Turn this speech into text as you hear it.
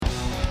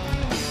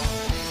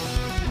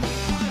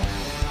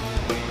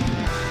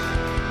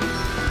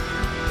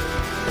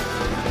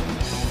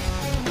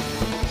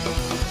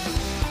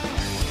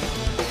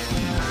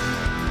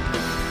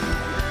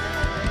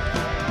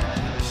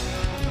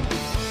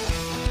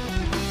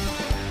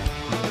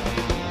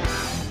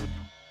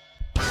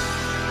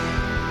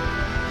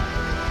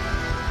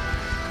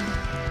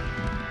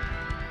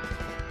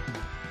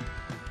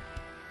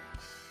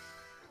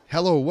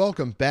Hello,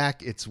 welcome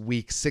back. It's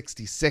week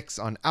 66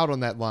 on Out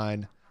on That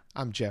Line.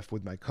 I'm Jeff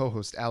with my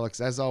co-host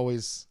Alex. As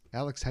always,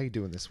 Alex, how you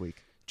doing this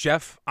week?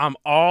 Jeff, I'm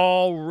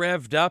all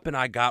revved up and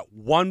I got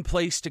one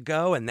place to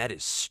go, and that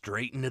is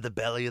straight into the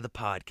belly of the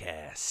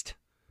podcast.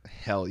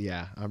 Hell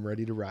yeah, I'm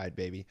ready to ride,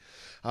 baby.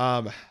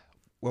 Well,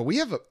 we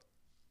have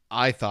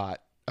I thought,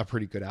 a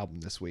pretty good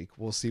album this week.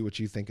 We'll see what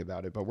you think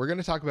about it, but we're going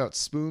to talk about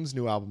Spoon's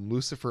new album,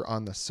 Lucifer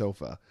on the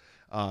Sofa.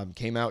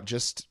 Came out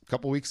just a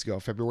couple weeks ago,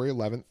 February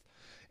 11th.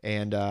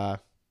 And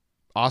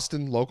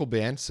Austin, local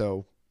band,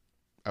 so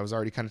I was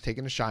already kind of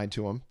taking a shine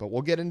to them, but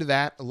we'll get into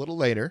that a little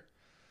later.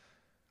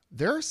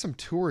 There are some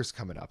tours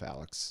coming up,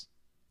 Alex.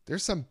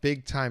 There's some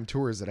big time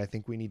tours that I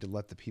think we need to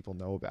let the people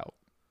know about.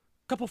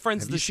 Couple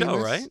friends of the show,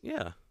 right?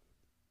 Yeah.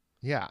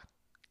 Yeah.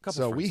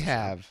 Couple so we friends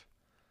have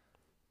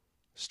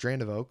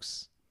Strand of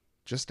Oaks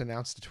just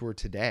announced a tour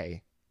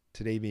today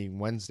being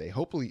Wednesday.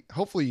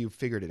 Hopefully you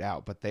figured it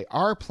out, but they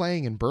are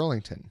playing in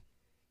Burlington.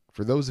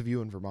 For those of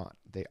you in Vermont,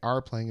 they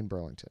are playing in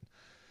Burlington.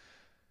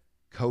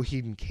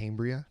 Coheed and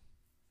Cambria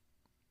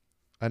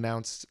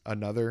announced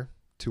another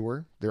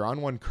tour. They're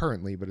on one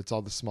currently, but it's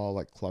all the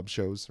small club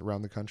shows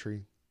around the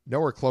country.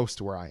 Nowhere close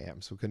to where I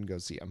am, so couldn't go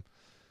see them.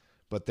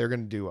 But they're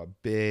going to do a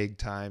big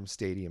time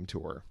stadium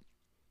tour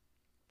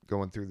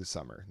going through the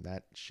summer.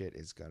 That shit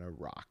is going to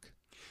rock.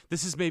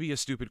 This is maybe a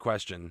stupid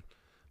question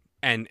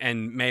and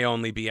may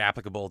only be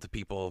applicable to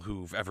people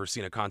who've ever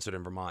seen a concert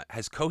in Vermont.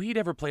 Has Coheed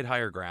ever played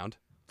Higher Ground?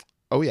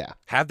 Oh, yeah.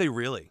 Have they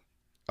really?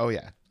 Oh,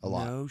 yeah. A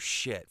lot. No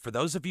shit. For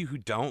those of you who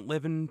don't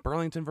live in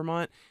Burlington,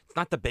 Vermont, it's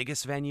not the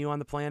biggest venue on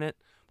the planet.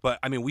 But,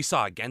 I mean, we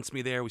saw Against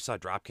Me there. We saw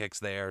Dropkicks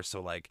there.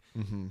 So,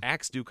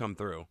 acts do come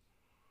through.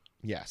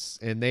 Yes.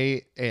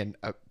 And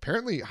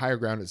apparently Higher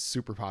Ground is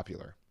super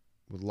popular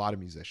with a lot of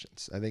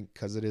musicians. I think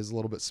because it is a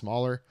little bit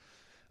smaller.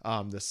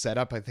 The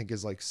setup, I think,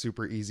 is,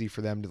 super easy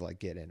for them to,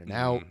 get in and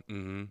out.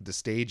 Mm-hmm. The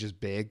stage is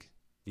big.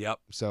 Yep.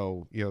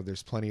 So,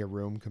 there's plenty of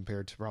room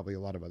compared to probably a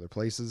lot of other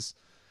places.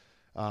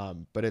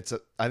 But it's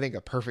I think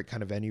a perfect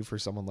kind of venue for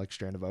someone like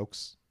Strand of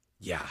Oaks.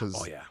 Yeah.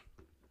 Oh yeah.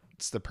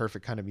 It's the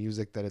perfect kind of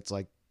music that it's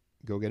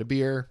go get a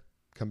beer,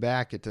 come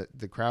back.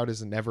 The crowd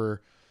isn't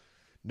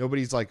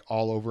nobody's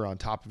all over on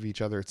top of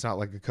each other. It's not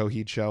like a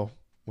Coheed show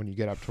when you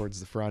get up towards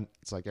the front.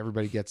 It's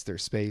everybody gets their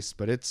space,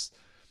 but it's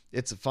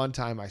a fun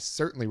time. I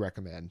certainly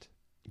recommend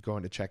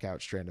going to check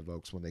out Strand of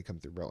Oaks when they come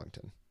through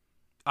Burlington.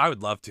 I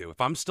would love to.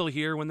 If I'm still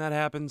here when that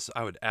happens,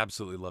 I would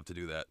absolutely love to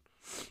do that.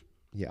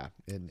 Yeah.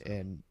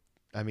 And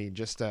I mean,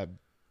 just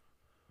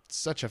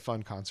such a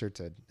fun concert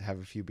to have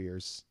a few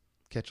beers,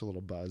 catch a little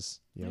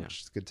buzz,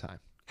 just a good time.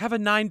 Have a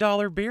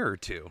 $9 beer or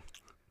two.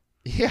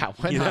 Yeah,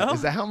 why not? Know?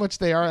 Is that how much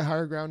they are at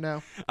Higher Ground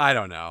now? I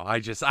don't know. I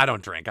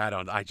don't drink.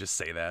 I just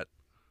say that.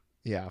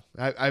 Yeah.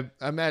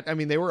 I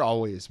mean, they were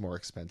always more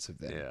expensive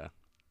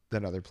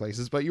than other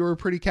places, but you were a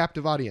pretty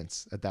captive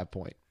audience at that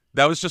point.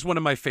 That was just one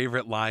of my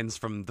favorite lines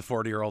from the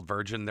 40-Year-Old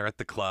Virgin. They're at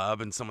the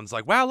club and someone's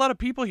like, wow, a lot of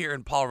people here.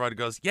 And Paul Rudd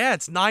goes, yeah,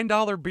 it's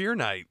 $9 beer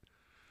night.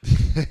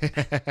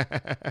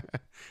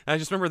 I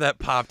just remember that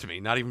popped me.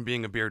 Not even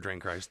being a beer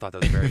drinker, I just thought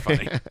that was very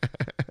funny.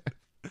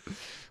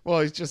 Well,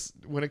 it's just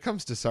when it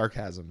comes to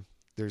sarcasm,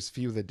 there's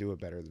few that do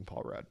it better than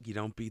Paul Rudd. You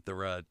don't beat the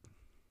Rudd.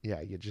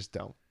 Yeah, you just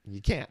don't.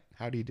 You can't.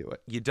 How do you do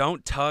it? You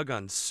don't tug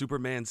on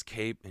Superman's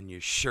cape, and you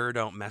sure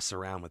don't mess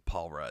around with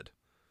Paul Rudd.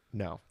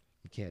 No,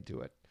 you can't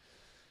do it.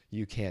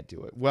 You can't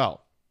do it.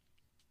 Well,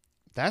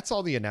 that's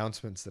all the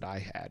announcements that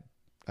I had.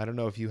 I don't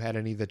know if you had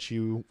any that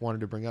you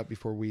wanted to bring up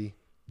before we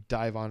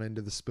dive on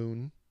into the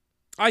Spoon.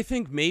 I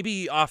think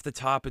maybe off the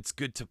top it's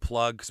good to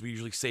plug, because we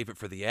usually save it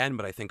for the end,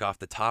 but I think off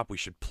the top we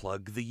should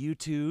plug the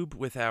YouTube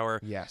with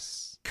our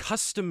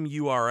custom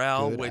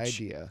URL,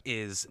 which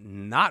is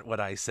not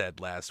what I said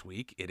last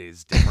week. It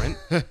is different.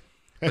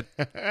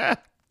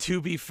 But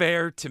to be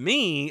fair to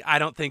me, I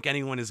don't think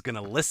anyone is going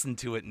to listen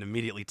to it and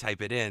immediately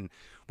type it in.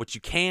 What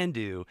you can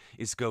do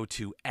is go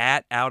to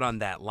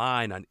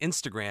 @OutOnThatLine on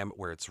Instagram,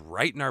 where it's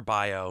right in our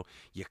bio.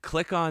 You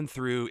click on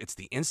through. It's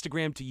the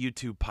Instagram to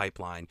YouTube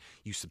pipeline.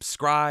 You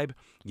subscribe.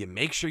 You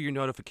make sure your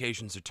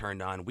notifications are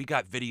turned on. We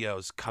got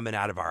videos coming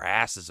out of our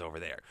asses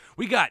over there.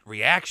 We got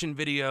reaction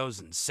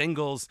videos and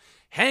singles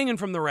hanging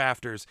from the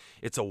rafters.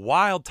 It's a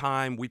wild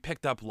time. We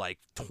picked up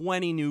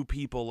 20 new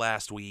people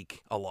last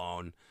week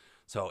alone.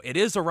 So it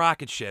is a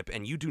rocket ship,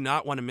 and you do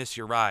not want to miss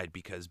your ride,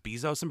 because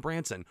Bezos and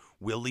Branson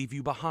will leave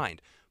you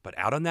behind. But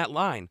Out on That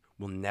Line,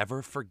 we'll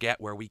never forget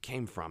where we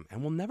came from,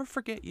 and we'll never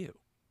forget you.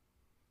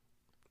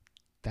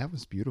 That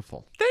was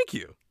beautiful. Thank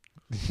you.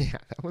 Yeah,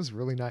 that was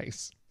really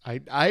nice.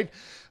 I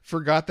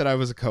forgot that I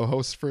was a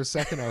co-host for a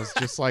second. I was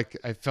just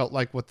I felt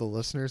like what the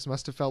listeners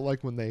must have felt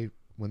like when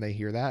they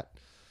hear that.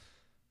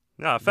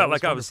 No, I felt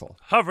like wonderful. I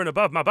was hovering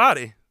above my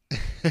body.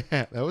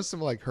 That was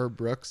some Herb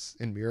Brooks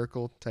and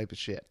Miracle type of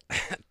shit.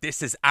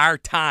 This is our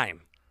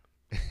time.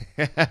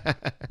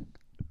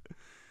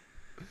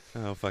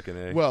 Oh, fucking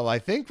A. Well, I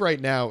think right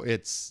now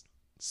it's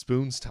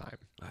Spoon's time.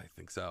 I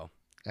think so.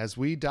 As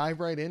we dive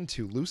right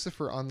into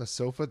Lucifer on the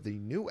Sofa, the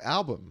new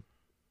album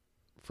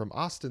from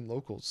Austin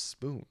local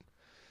Spoon.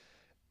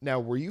 Now,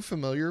 were you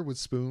familiar with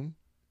Spoon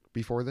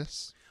before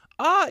this?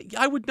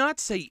 I would not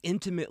say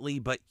intimately,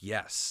 but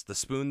yes. The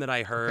Spoon that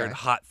I heard,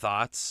 Hot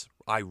Thoughts,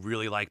 I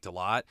really liked a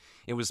lot.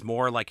 It was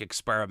more like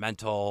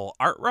experimental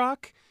art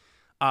rock.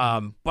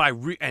 But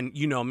and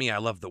you know me, I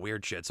love the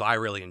weird shit, so I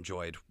really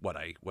enjoyed what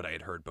I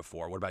had heard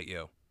before. What about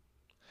you?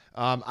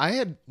 I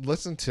had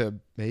listened to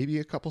maybe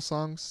a couple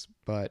songs,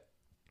 but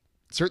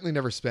certainly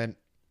never spent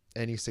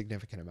any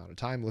significant amount of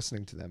time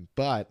listening to them.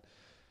 But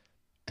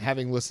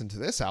having listened to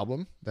this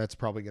album, that's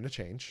probably going to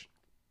change,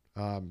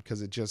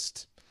 because it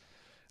just,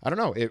 I don't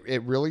know,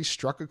 it really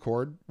struck a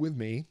chord with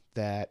me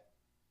that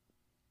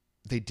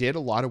they did a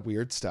lot of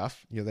weird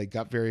stuff. You know, they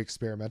got very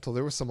experimental.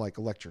 There was some like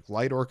Electric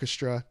Light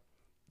Orchestra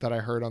that I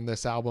heard on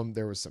this album.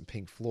 There was some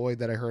Pink Floyd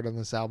that I heard on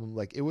this album.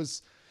 Like, it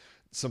was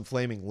some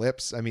Flaming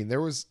Lips. I mean,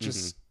 there was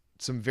just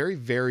some very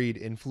varied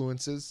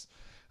influences.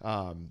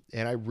 And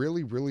I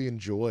really, really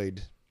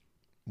enjoyed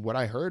what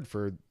I heard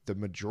for the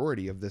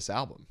majority of this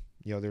album.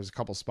 You know, there's a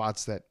couple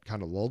spots that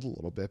kind of lulled a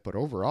little bit, but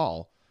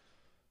overall,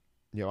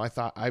 you know, I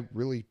thought I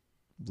really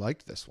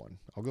liked this one.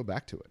 I'll go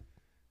back to it.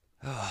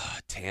 Oh,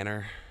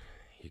 Tanner,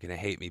 you're going to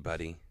hate me,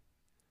 buddy,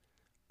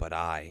 but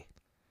I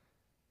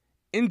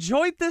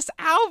enjoyed this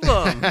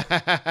album.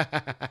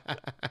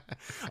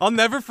 I'll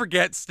never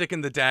forget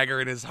sticking the dagger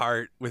in his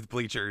heart with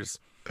Bleachers.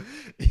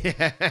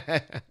 Yeah.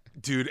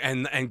 Dude,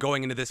 and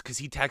going into this, because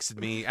he texted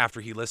me after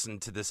he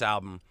listened to this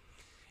album,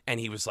 and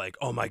he was like,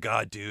 oh my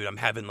God, dude, I'm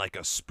having like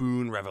a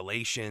Spoon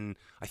revelation.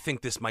 I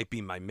think this might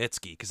be my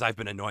Mitski, because I've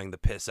been annoying the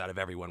piss out of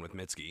everyone with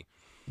Mitski.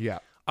 Yeah.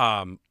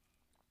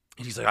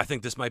 He's like, I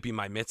think this might be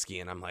my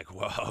Mitski. And I'm like,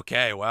 well,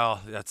 okay,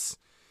 well,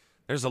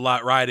 there's a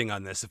lot riding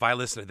on this. If I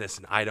listen to this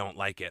and I don't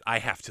like it, I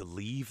have to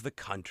leave the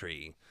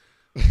country.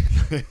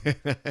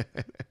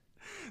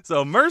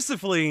 So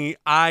mercifully,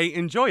 I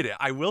enjoyed it.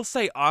 I will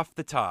say off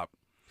the top,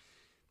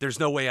 there's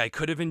no way I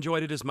could have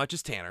enjoyed it as much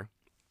as Tanner.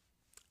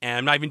 And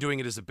I'm not even doing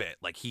it as a bit.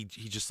 Like, he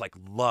just like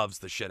loves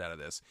the shit out of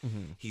this.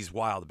 He's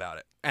wild about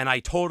it. And I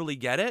totally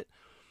get it.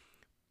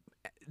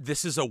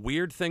 This is a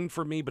weird thing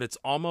for me, but it's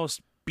almost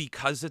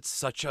because it's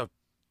such a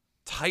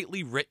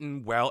tightly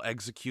written,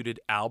 well-executed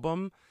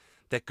album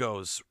that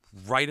goes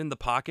right in the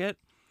pocket.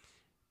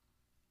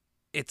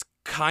 It's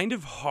kind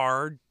of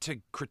hard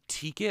to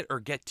critique it or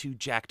get too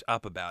jacked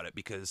up about it,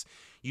 because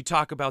you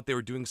talk about they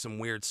were doing some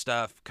weird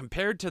stuff.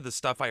 Compared to the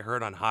stuff I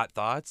heard on Hot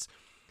Thoughts,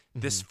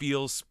 this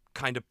feels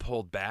kind of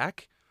pulled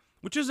back,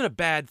 which isn't a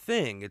bad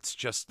thing. It's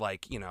just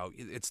like, you know,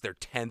 it's their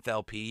 10th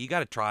LP. You got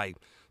to try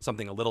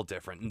something a little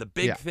different. And the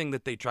big thing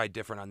that they tried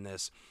different on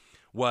this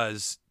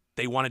was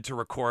they wanted to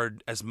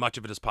record as much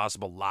of it as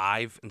possible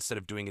live instead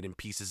of doing it in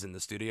pieces in the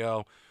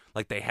studio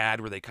like they had,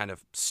 where they kind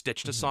of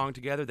stitched a song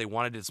together. They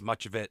wanted as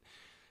much of it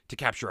to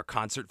capture a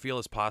concert feel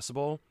as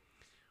possible,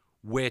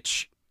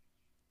 which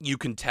you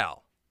can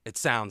tell. It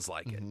sounds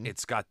like it.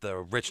 It's got the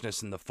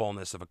richness and the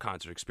fullness of a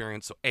concert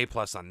experience, so A+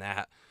 on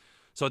that.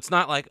 So it's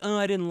not like, oh,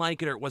 I didn't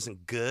like it or it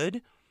wasn't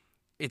good.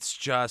 It's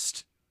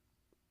just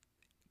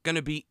going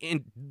to be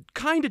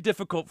kind of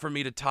difficult for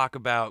me to talk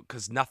about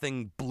because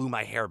nothing blew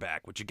my hair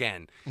back, which,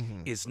 again,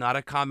 is not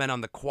a comment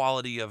on the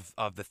quality of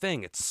the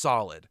thing. It's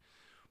solid.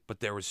 But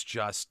there was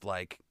just,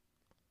 like,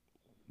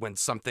 when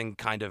something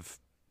kind of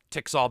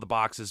ticks all the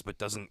boxes but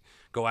doesn't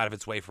go out of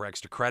its way for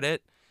extra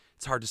credit,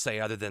 it's hard to say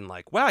other than,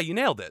 like, wow, you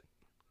nailed it.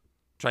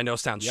 Which I know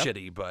sounds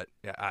shitty, but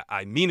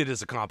I mean it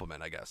as a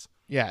compliment, I guess.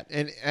 Yeah,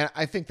 and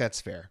I think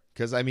that's fair.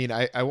 Because, I mean,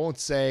 I won't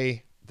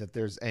say that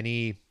there's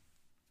any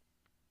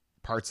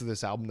parts of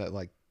this album that,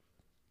 like,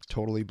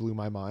 totally blew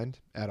my mind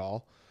at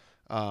all.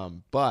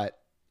 But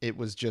it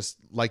was just,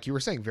 like you were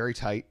saying, very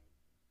tight,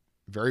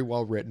 very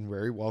well written,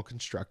 very well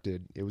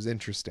constructed. It was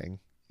interesting.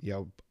 You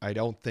know, I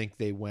don't think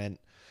they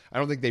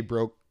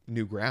broke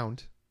new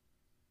ground.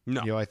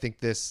 No. You know, I think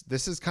this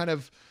is kind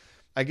of,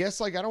 I guess,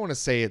 like, I don't want to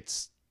say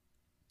it's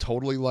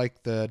totally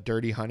like the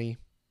Dirty Honey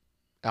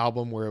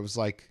album where it was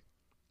like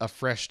a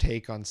fresh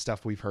take on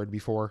stuff we've heard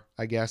before,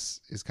 I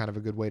guess is kind of a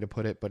good way to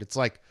put it. But it's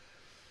like,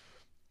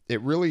 it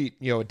really,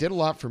 you know, it did a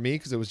lot for me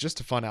because it was just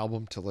a fun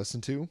album to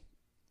listen to.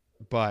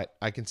 But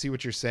I can see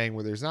what you're saying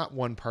where there's not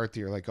one part that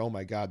you're like, oh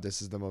my God,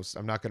 this is the most,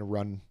 I'm not going to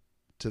run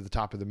to the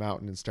top of the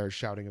mountain and start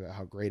shouting about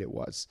how great it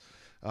was.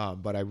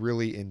 But I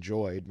really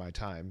enjoyed my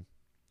time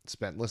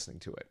spent listening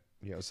to it.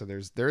 You know, so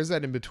there is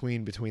that in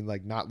between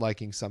like not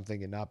liking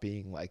something and not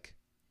being like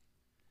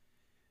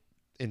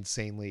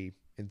insanely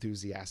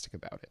enthusiastic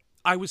about it.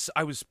 I was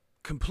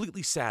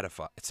completely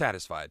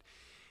satisfied.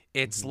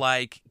 It's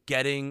like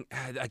getting,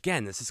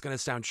 again, this is going to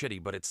sound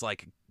shitty, but it's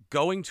like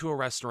going to a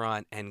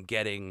restaurant and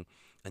getting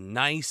a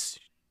nice,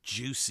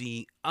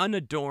 juicy,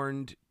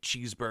 unadorned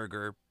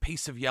cheeseburger,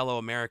 piece of yellow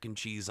American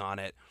cheese on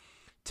it,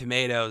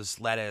 tomatoes,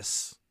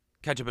 lettuce,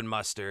 ketchup and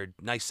mustard,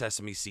 nice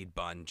sesame seed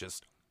bun,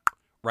 just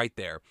right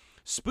there.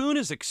 Spoon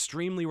is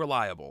extremely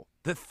reliable.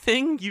 The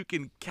thing you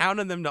can count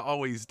on them to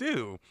always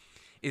do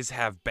is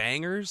have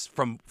bangers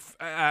from,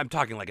 I'm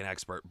talking like an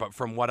expert, but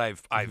from what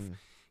I've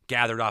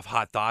gathered off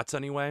Hot Thoughts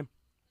anyway,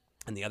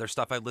 and the other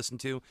stuff I've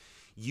listened to,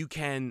 you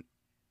can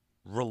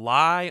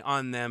rely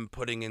on them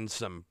putting in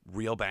some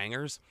real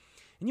bangers.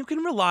 And you can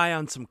rely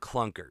on some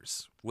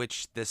clunkers,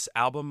 which this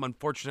album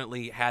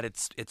unfortunately had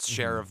its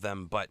share of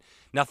them, but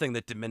nothing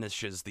that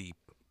diminishes the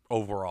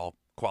overall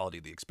quality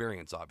of the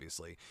experience,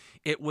 obviously.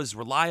 It was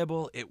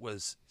reliable, it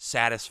was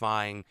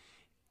satisfying,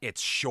 it's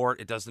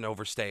short, it doesn't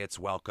overstay its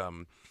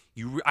welcome.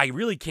 I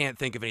really can't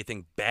think of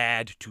anything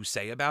bad to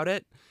say about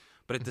it,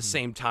 but at the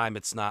same time,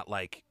 it's not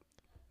like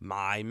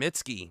My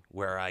Mitski,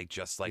 where I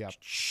just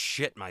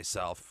shit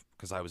myself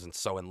because I was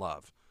so in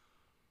love.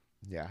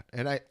 Yeah,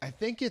 and I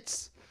think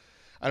it's,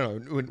 I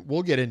don't know, when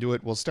we'll get into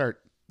it, we'll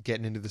start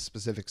getting into the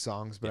specific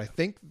songs, but I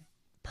think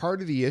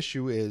part of the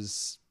issue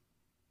is,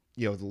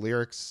 the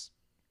lyrics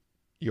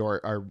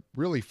are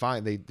really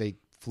fine. They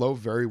flow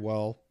very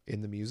well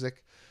in the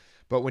music,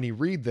 but when you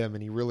read them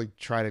and you really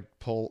try to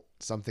pull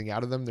something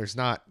out of them, there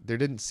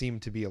didn't seem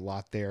to be a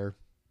lot there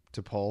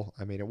to pull.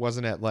 I mean, it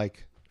wasn't at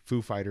like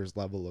Foo Fighters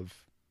level of,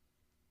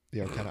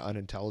 kind of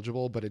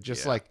unintelligible, but it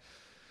just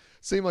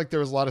seemed like there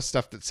was a lot of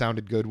stuff that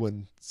sounded good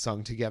when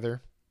sung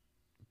together,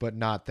 but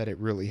not that it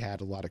really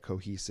had a lot of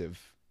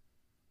cohesive,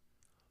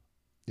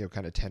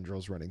 kind of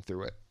tendrils running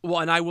through it. Well,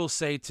 and I will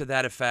say to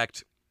that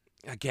effect,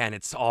 again,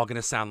 it's all going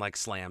to sound like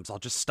slams. I'll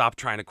just stop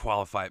trying to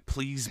qualify it.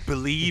 Please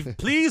believe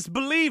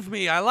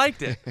me. I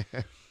liked it.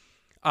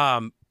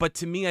 But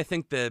to me, I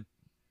think the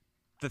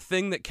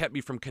thing that kept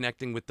me from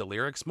connecting with the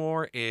lyrics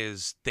more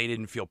is they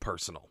didn't feel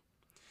personal.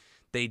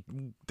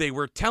 They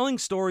were telling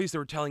stories, they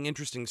were telling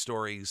interesting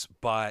stories,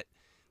 but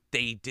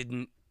they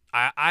didn't,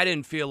 I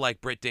didn't feel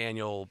like Britt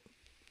Daniel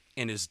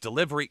in his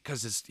delivery,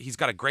 because he's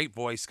got a great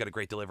voice, got a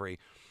great delivery,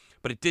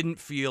 but it didn't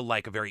feel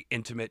like a very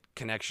intimate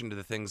connection to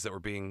the things that were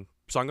being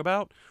sung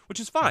about, which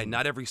is fine.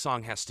 Not every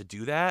song has to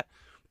do that,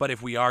 but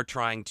if we are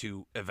trying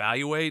to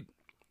evaluate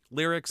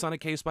lyrics on a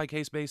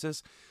case-by-case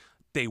basis,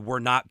 they were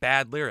not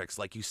bad lyrics.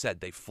 Like you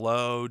said, they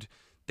flowed,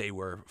 they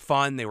were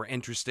fun, they were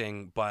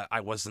interesting, but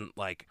I wasn't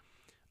like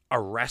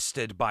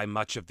arrested by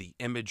much of the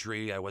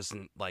imagery. I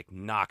wasn't like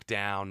knocked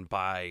down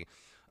by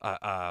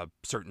a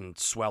certain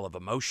swell of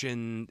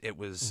emotion. It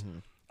was,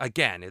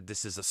 again,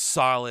 this is a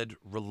solid,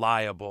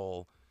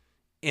 reliable,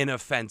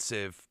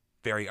 inoffensive,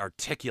 very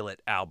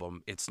articulate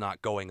album. It's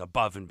not going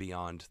above and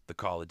beyond the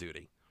Call of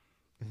Duty.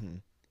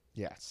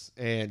 Yes.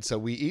 And so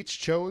we each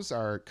chose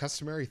our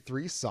customary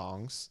 3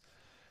 songs.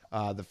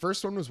 The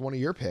first one was one of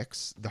your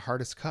picks, The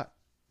Hardest Cut.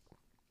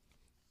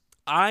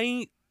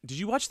 Did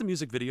you watch the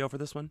music video for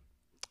this one?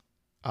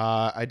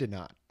 I did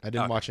not. I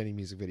didn't watch any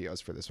music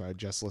videos for this one. I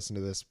just listened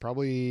to this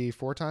probably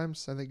 4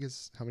 times, I think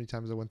is how many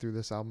times I went through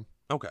this album.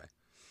 Okay.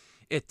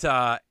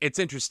 It's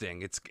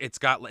interesting. It's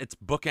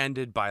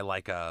bookended by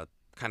like a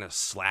kind of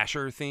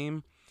slasher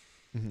theme.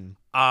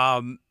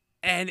 And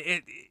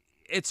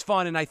it's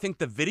fun, and I think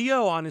the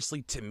video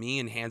honestly to me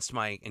enhanced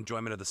my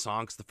enjoyment of the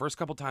song, because the first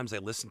couple times I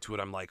listened to it,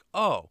 I'm like,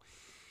 oh,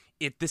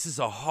 this is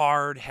a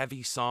hard,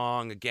 heavy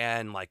song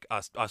again, like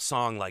a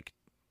song like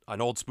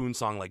an old Spoon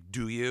song like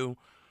Do You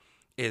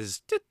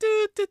is do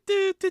do do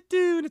do do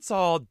do, and it's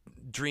all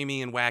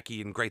dreamy and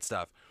wacky and great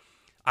stuff.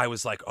 I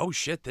was like, oh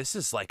shit, this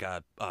is like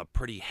a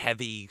pretty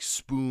heavy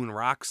Spoon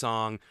rock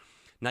song,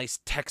 nice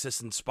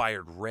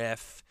Texas-inspired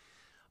riff.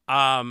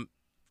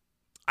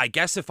 I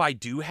guess if I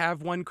do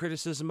have one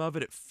criticism of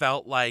it, it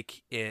felt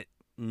like it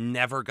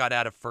never got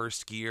out of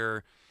first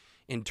gear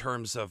in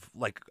terms of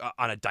like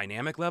on a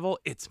dynamic level.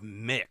 It's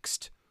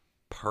mixed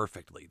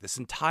perfectly. This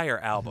entire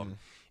album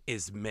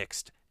is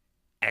mixed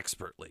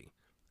expertly.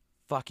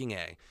 Fucking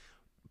A.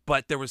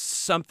 But there was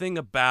something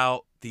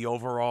about the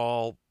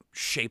overall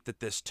shape that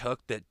this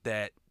took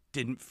that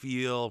didn't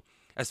feel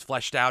as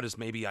fleshed out as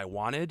maybe I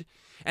wanted.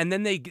 And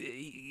then they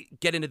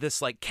get into this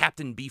like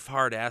Captain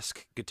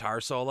Beefheart-esque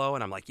guitar solo,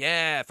 and I'm like,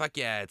 yeah, fuck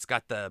yeah. It's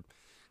got the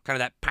kind of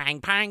that pang,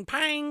 pang,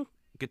 pang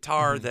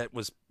guitar that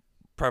was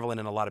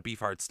prevalent in a lot of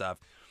Beefheart stuff.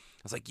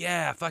 I was like,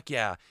 yeah, fuck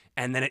yeah.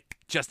 And then it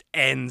just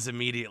ends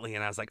immediately,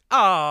 and I was like,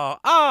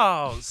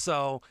 oh.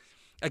 So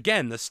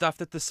again, the stuff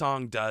that the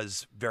song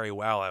does very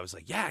well, I was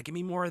like, yeah, give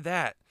me more of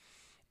that.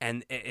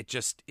 And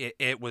it's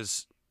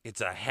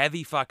a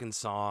heavy fucking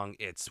song.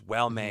 It's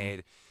well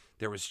made.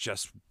 There was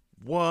just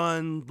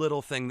one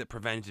little thing that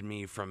prevented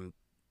me from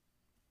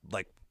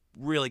like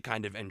really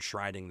kind of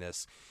enshrining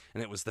this,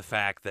 and it was the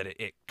fact that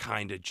it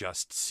kind of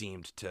just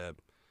seemed to,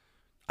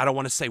 I don't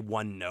want to say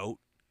one note,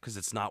 because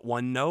it's not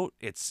one note.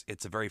 It's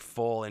a very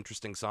full,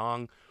 interesting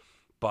song,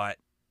 but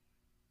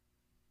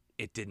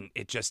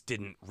it just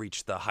didn't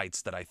reach the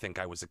heights that I think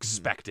I was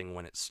expecting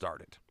when it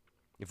started,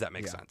 if that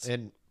makes sense.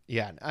 And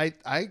yeah,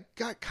 I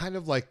got kind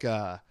of like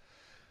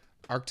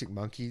Arctic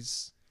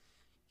Monkeys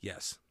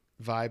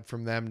vibe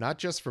from them, not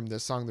just from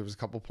this song. There was a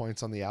couple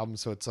points on the album,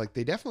 so it's like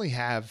they definitely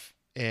have,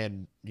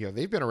 and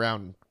they've been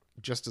around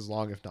just as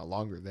long, if not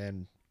longer,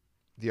 than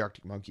the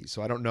Arctic Monkeys.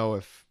 So I don't know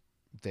if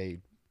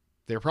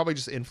they're probably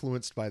just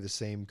influenced by the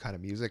same kind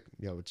of music.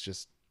 It's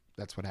just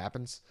that's what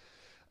happens.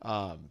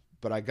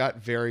 But I got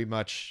very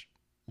much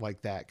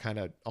like that kind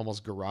of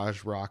almost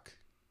garage rock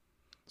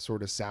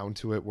sort of sound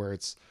to it, where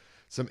it's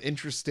some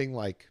interesting,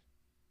 like,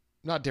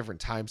 not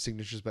different time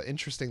signatures, but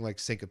interesting like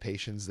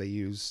syncopations they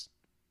use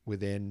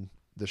within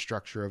the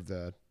structure of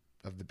the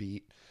of the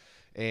beat.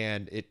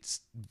 And it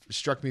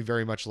struck me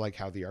very much like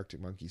how the Arctic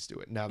Monkeys do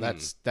it. Now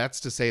that's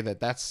to say that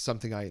that's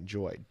something I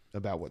enjoyed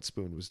about what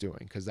Spoon was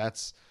doing, because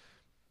that's,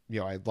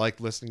 I like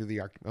listening to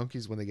the Arctic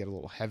Monkeys when they get a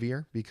little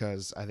heavier,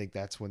 because I think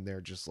that's when they're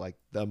just like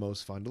the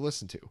most fun to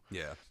listen to.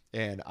 Yeah.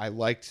 And I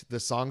liked the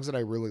songs that I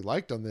really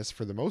liked on this,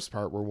 for the most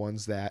part, were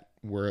ones that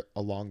were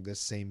along this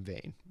same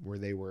vein, where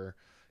they were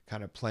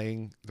kind of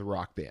playing the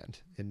rock band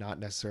and not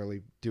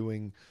necessarily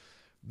doing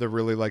the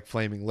really like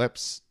Flaming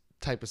Lips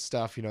type of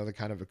stuff, the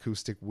kind of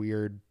acoustic,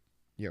 weird,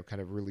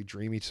 kind of really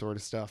dreamy sort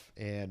of stuff.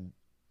 And,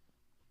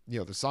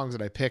 the songs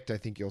that I picked, I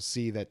think you'll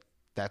see that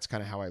that's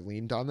kind of how I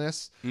leaned on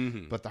this.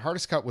 Mm-hmm. But The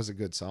Hardest Cut was a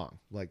good song.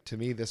 Like, to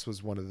me, this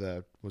was one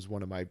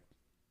of my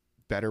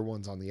better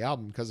ones on the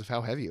album because of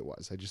how heavy it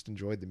was. I just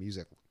enjoyed the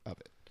music of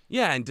it.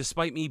 Yeah, and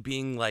despite me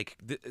being like,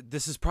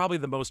 this is probably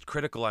the most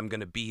critical I'm going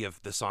to be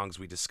of the songs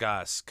we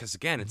discuss, because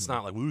again, it's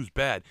not like, who's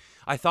bad.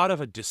 I thought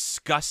of a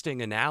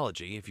disgusting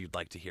analogy, if you'd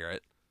like to hear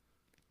it.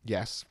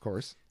 Yes, of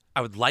course.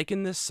 I would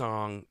liken this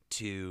song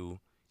to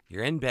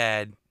you're in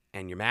bed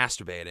and you're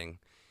masturbating,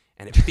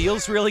 and it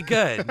feels really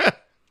good.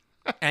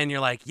 And you're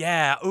like,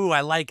 yeah, ooh,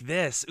 I like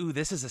this. Ooh,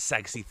 this is a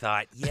sexy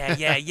thought. Yeah.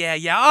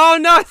 Oh,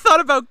 no, I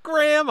thought about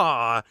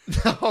grandma.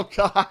 Oh,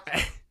 God.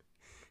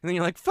 And then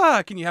you're like,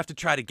 fuck, and you have to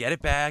try to get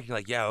it back. You're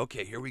like, yeah,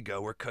 okay, here we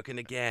go. We're cooking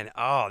again.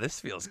 Oh,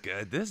 this feels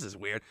good. This is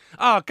weird.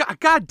 Oh,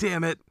 God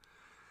damn it.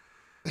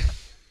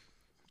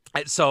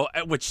 So,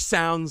 which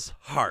sounds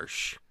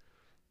harsh.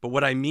 But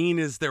what I mean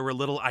is there were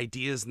little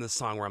ideas in the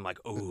song where I'm like,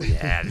 oh,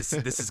 yeah, this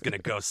is going to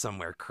go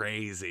somewhere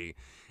crazy.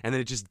 And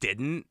then it just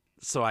didn't.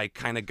 So I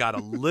kind of got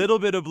a little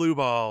bit of blue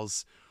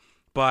balls,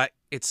 but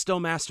it's still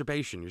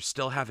masturbation. You're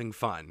still having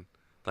fun.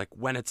 Like,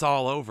 when it's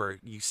all over,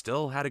 you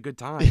still had a good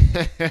time.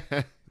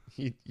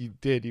 You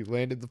did. You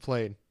landed the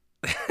plane.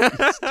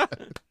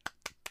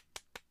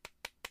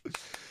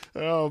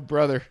 Oh,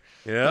 brother.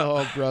 Yeah.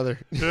 Oh, brother.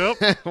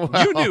 Yep.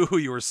 Wow. You knew who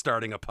you were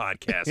starting a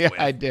podcast with.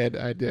 I did.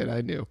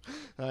 I knew.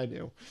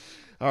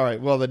 All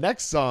right. Well, the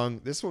next song,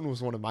 this one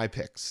was one of my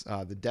picks,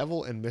 The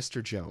Devil and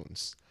Mr.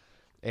 Jones.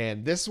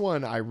 And this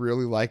one I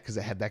really like because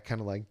it had that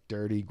kind of like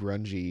dirty,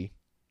 grungy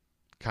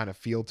kind of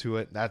feel to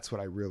it. That's what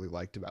I really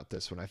liked about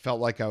this one. I felt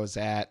like I was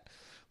at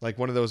like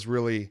one of those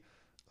really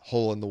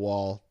hole in the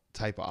wall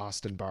type of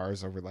Austin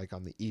bars over like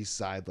on the east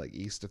side, like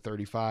east of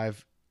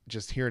 35.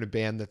 Just hearing a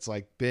band that's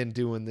like been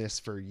doing this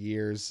for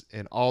years,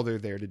 and all they're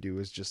there to do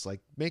is just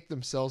like make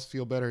themselves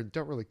feel better and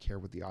don't really care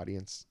what the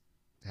audience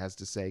has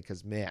to say.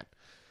 Because man,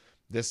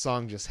 this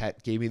song just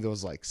gave me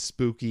those like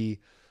spooky,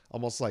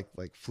 almost like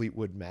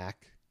Fleetwood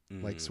Mac,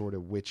 like sort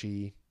of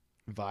witchy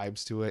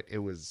vibes to it. It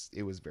was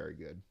very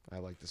good. I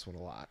like this one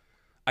a lot.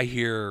 I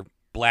hear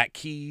Black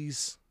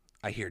Keys.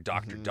 I hear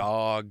Dr.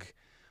 Dog.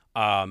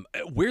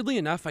 Weirdly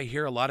enough, I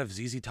hear a lot of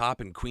ZZ Top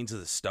and Queens of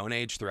the Stone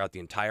Age throughout the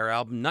entire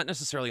album. Not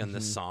necessarily on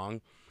this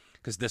song,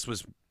 because this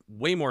was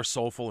way more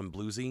soulful and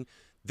bluesy.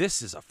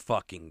 This is a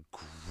fucking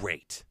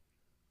great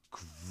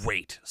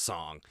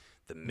song.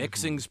 The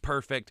mixing's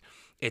perfect.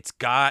 It's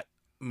got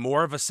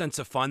more of a sense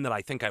of fun that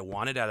I think I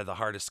wanted out of The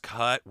Hardest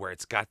Cut, where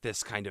it's got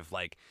this kind of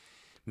like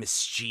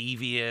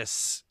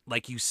mischievous,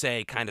 like you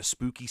say, kind of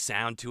spooky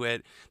sound to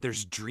it.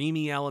 There's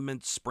dreamy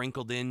elements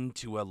sprinkled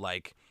into a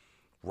like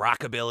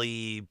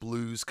rockabilly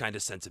blues kind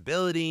of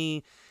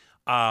sensibility.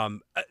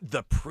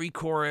 The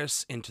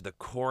pre-chorus into the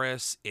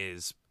chorus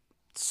is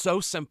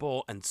so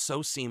simple and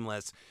so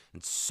seamless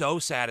and so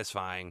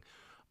satisfying.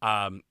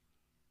 I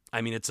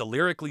mean, it's a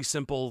lyrically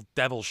simple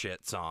devil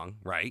shit song,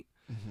 right?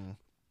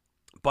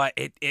 But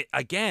it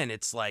again,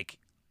 it's like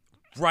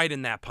right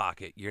in that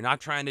pocket. You're not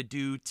trying to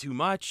do too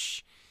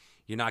much.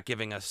 You're not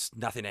giving us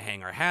nothing to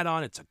hang our hat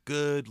on. It's a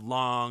good,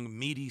 long,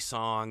 meaty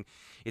song.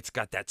 It's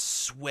got that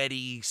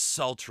sweaty,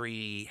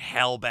 sultry,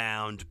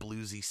 hellbound,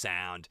 bluesy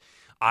sound.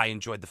 I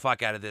enjoyed the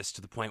fuck out of this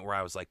to the point where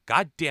I was like,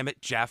 God damn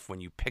it, Jeff,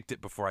 when you picked it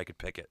before I could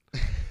pick it.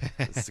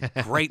 It's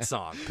a great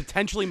song.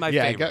 Potentially my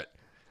favorite.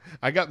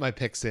 I got my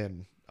picks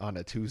in on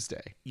a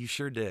Tuesday. You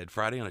sure did.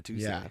 Friday on a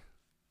Tuesday.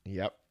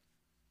 Yeah. Yep.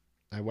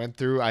 I went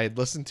through, I had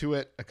listened to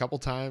it a couple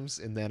times,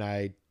 and then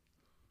I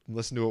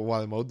listened to it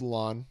while I mowed the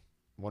lawn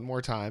one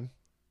more time.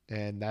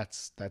 And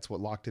that's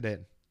what locked it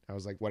in. I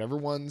was like, whatever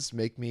ones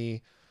make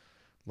me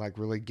like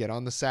really get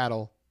on the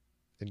saddle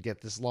and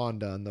get this lawn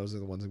done, those are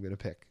the ones I'm going to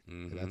pick.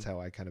 And that's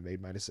how I kind of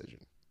made my decision.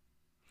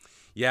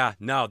 Yeah,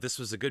 no, this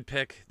was a good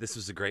pick. This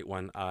was a great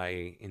one.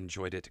 I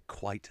enjoyed it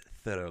quite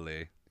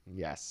thoroughly.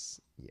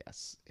 Yes.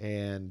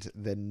 And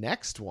the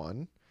next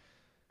one,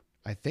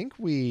 I think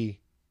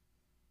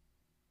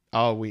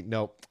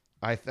nope.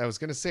 I was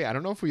going to say, I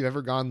don't know if we've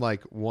ever gone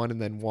like one and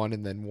then one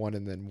and then one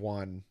and then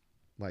one,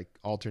 like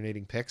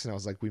alternating picks. And I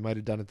was like, we might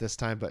have done it this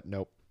time, but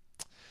nope.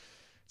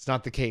 It's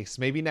not the case.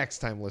 Maybe next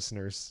time,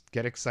 listeners.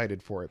 Get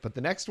excited for it. But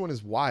the next one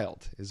is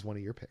Wild, is one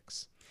of your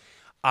picks.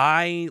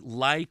 I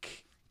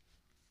like...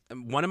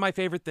 One of my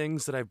favorite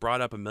things that I've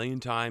brought up a million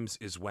times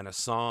is when a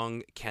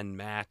song can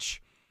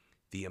match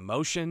the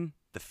emotion,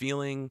 the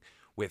feeling,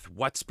 with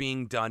what's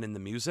being done in the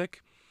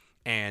music.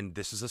 And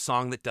this is a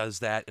song that does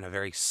that in a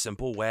very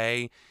simple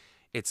way.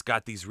 It's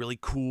got these really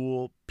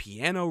cool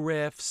piano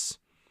riffs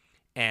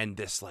and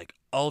this like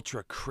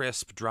ultra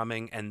crisp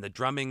drumming, and the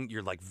drumming,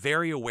 you're like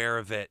very aware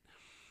of it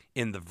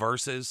in the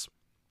verses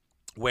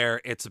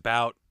where it's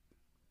about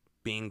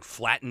being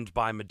flattened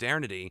by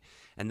modernity,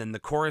 and then the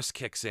chorus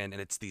kicks in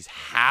and it's these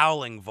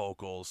howling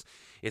vocals.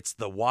 It's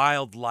the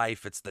wild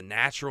life, it's the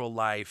natural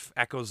life,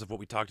 echoes of what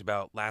we talked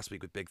about last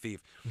week with Big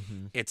Thief.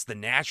 Mm-hmm. It's the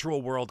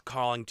natural world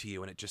calling to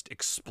you, and it just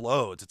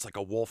explodes. It's like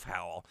a wolf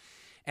howl.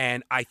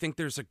 And I think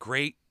there's a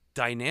great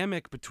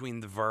dynamic between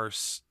the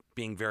verse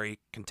being very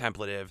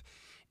contemplative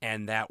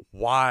and that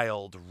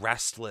wild,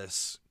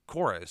 restless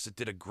chorus. It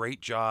did a great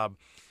job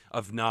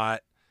of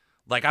not,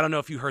 like, I don't know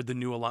if you heard the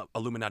new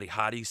Illuminati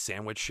Hotties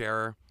Sandwich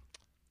Sharer.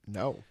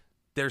 No.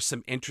 There's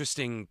some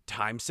interesting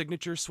time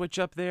signature switch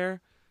up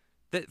there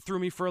that threw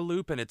me for a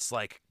loop, and it's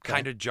like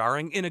kind of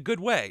jarring in a good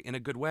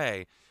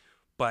way,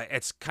 but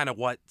it's kind of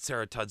what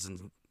Sarah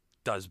Tudson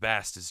does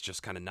best, is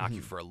just kind of knock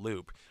you for a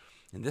loop.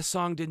 And this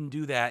song didn't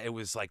do that. It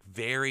was like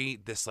very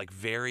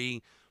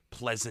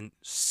pleasant,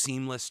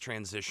 seamless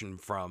transition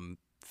from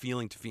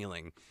feeling to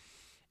feeling.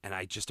 And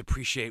I just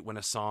appreciate when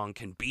a song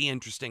can be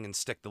interesting and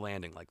stick the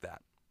landing like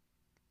that.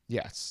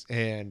 Yes.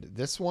 And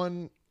this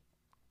one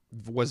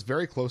was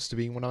very close to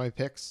being one of my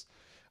picks.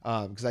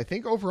 Because I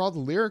think overall the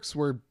lyrics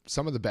were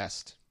some of the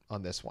best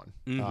on this one.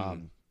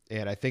 Mm-hmm.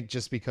 And I think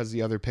just because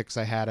the other picks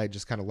I had, I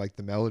just kind of liked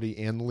the melody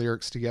and the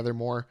lyrics together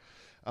more.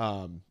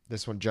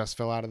 This one just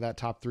fell out of that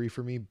top 3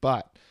 for me.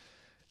 But,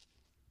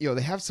 you know,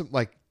 they have some,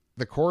 like,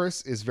 the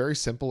chorus is very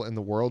simple. "In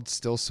the world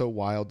still so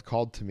wild,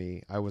 called to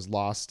me. I was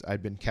lost.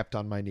 I'd been kept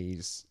on my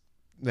knees."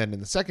 Then in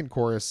the second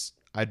chorus,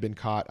 "I'd been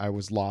caught. I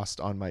was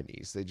lost on my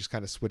knees." They just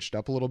kind of switched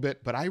up a little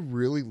bit. But I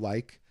really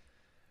like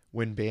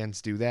when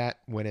bands do that,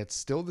 when it's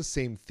still the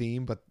same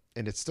theme,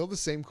 and it's still the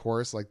same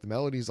chorus, like the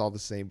melody's all the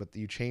same, but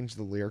you change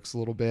the lyrics a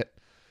little bit.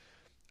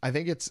 I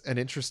think it's an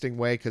interesting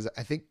way, because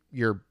I think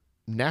your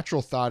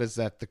natural thought is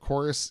that the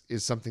chorus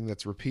is something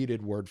that's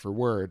repeated word for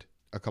word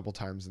a couple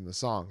times in the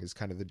song, is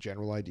kind of the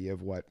general idea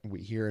of what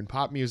we hear in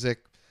pop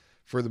music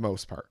for the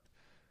most part.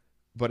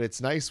 But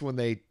it's nice when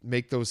they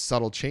make those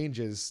subtle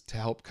changes to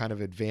help kind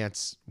of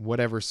advance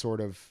whatever sort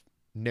of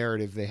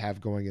narrative they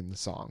have going in the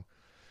song.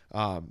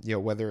 You know,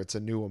 whether it's a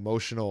new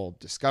emotional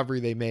discovery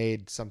they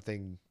made,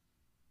 something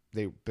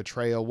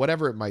betrayal,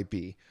 whatever it might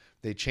be,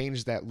 they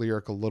change that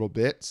lyric a little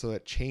bit so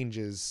it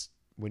changes.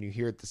 When you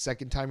hear it the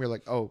second time, you're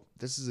like, oh,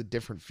 this is a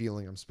different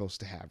feeling I'm supposed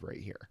to have right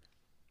here.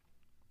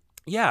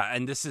 Yeah,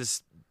 and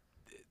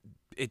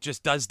it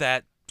just does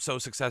that so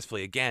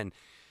successfully. Again,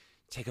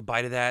 take a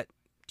bite of that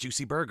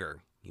juicy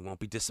burger. You won't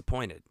be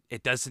disappointed.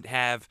 It doesn't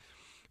have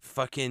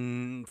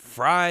fucking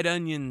fried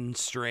onion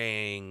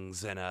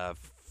strings and a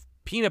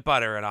peanut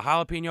butter and a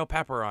jalapeno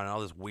pepper on all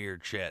this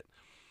weird shit.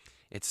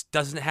 It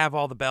doesn't have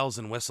all the bells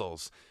and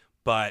whistles,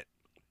 but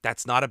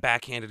that's not a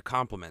backhanded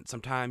compliment.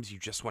 Sometimes you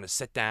just want to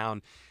sit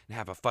down and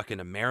have a fucking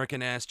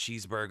American-ass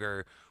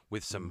cheeseburger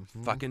with some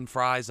fucking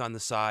fries on the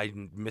side,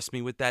 and miss me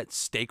with that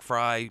steak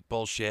fry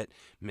bullshit.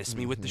 Miss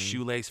me with the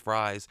shoelace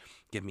fries.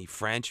 Give me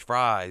French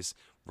fries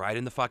right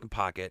in the fucking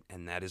pocket,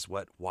 and that is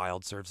what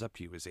Wild serves up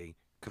to you, is a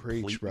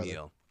complete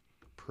meal.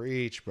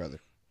 Preach, brother.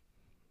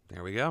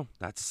 There we go.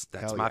 That's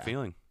my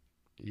feeling.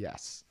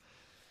 Yes.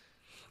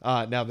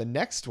 Now the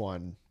next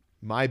one,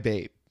 My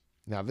Babe.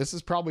 Now this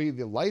is probably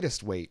the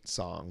lightest weight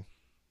song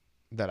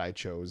that I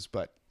chose,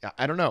 but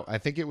I don't know. I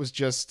think it was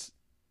just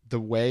the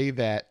way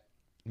that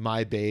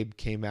My Babe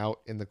came out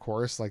in the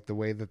chorus, like the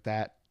way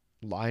that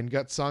line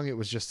got sung. It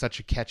was just such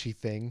a catchy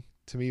thing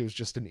to me. It was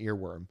just an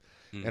earworm.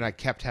 And I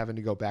kept having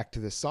to go back to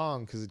this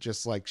song because it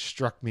just like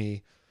struck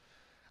me.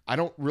 I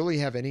don't really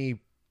have any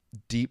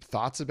deep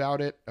thoughts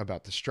about it,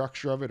 about the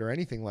structure of it or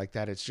anything like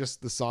that. It's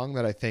just the song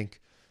that I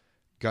think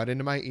got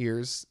into my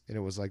ears, and it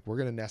was like, we're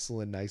going to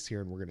nestle in nice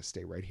here and we're going to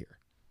stay right here.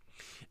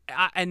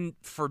 And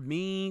for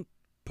me,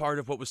 part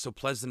of what was so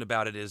pleasant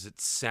about it is it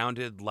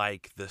sounded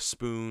like the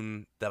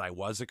Spoon that I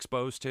was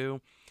exposed to,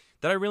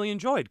 that I really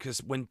enjoyed. Because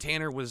when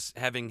Tanner was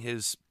having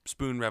his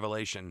Spoon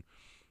revelation,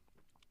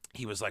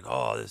 he was like,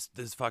 oh, this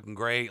is fucking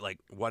great. Like,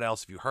 what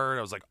else have you heard?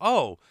 I was like,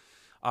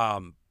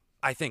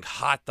 I think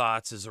Hot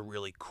Thoughts is a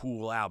really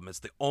cool album. It's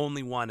the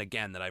only one,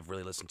 again, that I've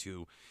really listened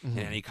to in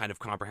any kind of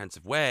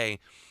comprehensive way.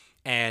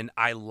 And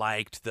I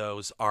liked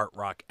those art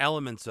rock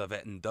elements of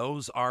it. And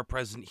those are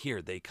present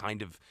here. They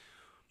kind of,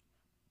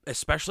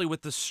 especially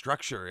with the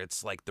structure,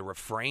 it's like the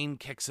refrain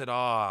kicks it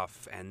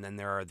off. And then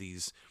there are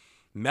these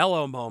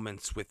mellow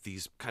moments with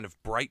these kind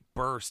of bright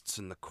bursts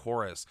in the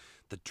chorus.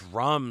 The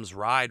drums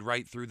ride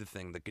right through the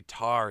thing. The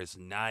guitar is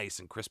nice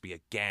and crispy.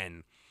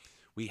 Again,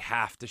 we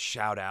have to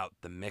shout out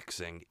the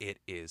mixing. It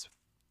is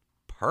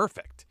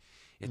perfect.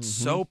 It's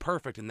so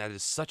perfect, and that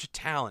is such a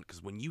talent,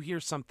 because when you hear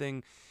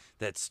something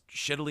that's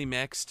shittily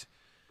mixed,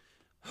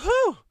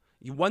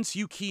 once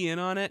you key in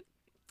on it,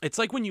 it's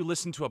like when you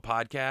listen to a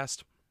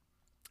podcast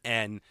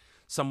and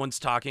someone's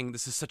talking.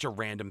 This is such a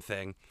random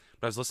thing,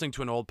 but I was listening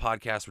to an old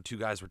podcast where two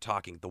guys were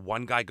talking. The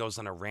one guy goes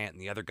on a rant,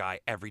 and the other guy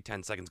every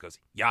 10 seconds goes,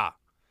 yeah,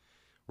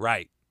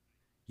 right,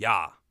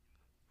 yeah,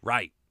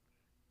 right,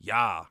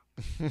 Yeah,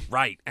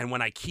 right. And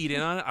when I keyed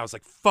in on it, I was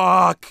like,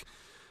 fuck,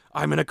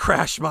 I'm going to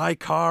crash my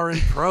car in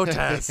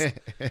protest.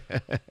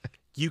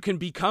 You can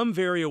become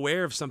very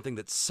aware of something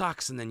that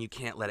sucks and then you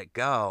can't let it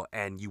go.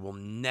 And you will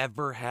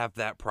never have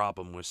that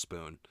problem with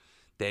Spoon.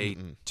 They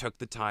took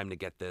the time to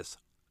get this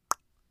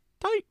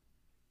tight.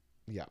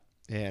 Yeah.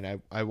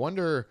 And I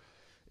wonder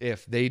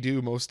if they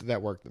do most of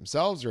that work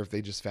themselves or if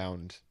they just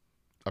found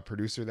a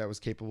producer that was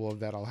capable of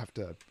that. I'll have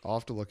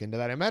to look into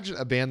that. I imagine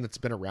a band that's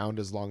been around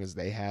as long as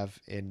they have,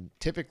 and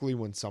typically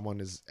when someone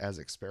is as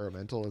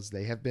experimental as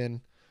they have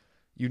been,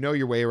 you know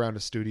your way around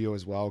a studio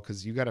as well,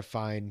 because you got to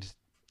find,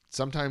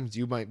 sometimes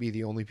you might be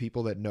the only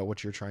people that know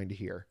what you're trying to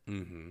hear.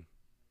 You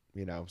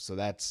know, so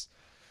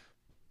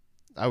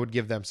I would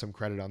give them some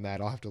credit on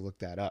that. I'll have to look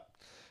that up.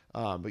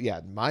 But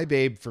yeah, My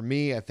Babe, for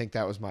me, I think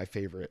that was my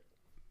favorite,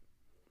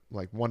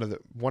 like one of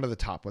the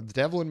top ones. The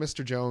Devil and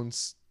Mr.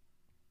 Jones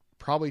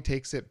probably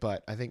takes it,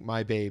 but I think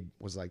My Babe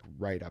was like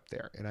right up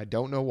there. And I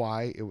don't know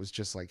why. It was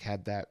just like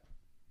had that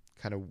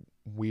kind of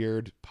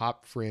weird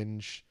pop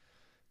fringe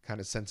kind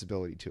of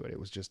sensibility to it. It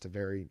was just a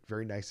very,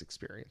 very nice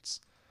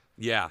experience.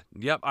 Yeah.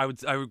 Yep. I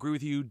would agree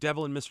with you.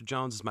 Devil and Mr.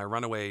 Jones is my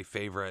runaway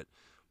favorite,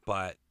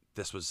 but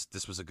this was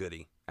a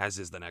goodie, as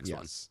is the next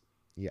one.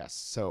 Yes.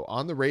 So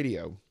on the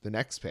radio, the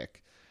next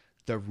pick,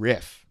 the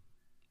riff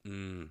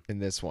in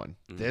this one.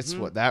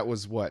 That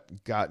was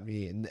what got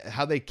me, and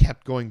how they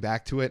kept going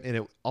back to it. And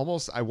it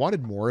almost, I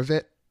wanted more of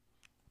it,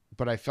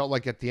 but I felt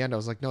like at the end I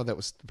was like, no, that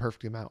was the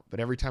perfect amount. But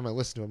every time I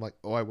listened to it, I'm like,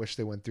 oh, I wish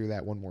they went through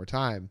that one more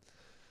time.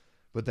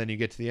 But then you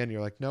get to the end,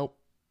 you're like, nope,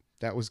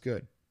 that was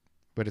good.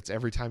 But it's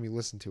every time you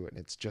listen to it, and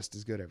it's just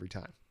as good every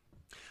time.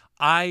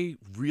 I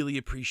really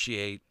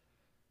appreciate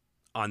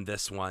on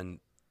this one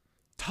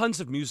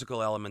tons of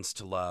musical elements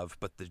to love,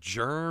 but the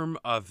germ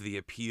of the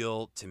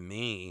appeal to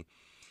me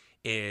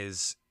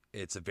is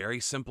it's a very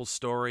simple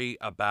story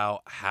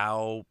about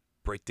how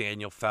Britt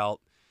Daniel felt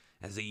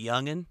as a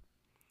youngin'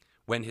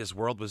 when his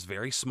world was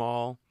very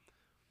small,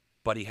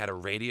 but he had a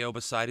radio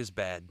beside his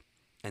bed,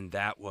 and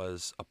that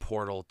was a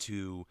portal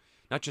to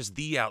not just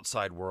the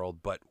outside world,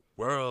 but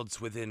worlds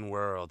within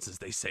worlds, as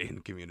they say in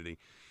Community.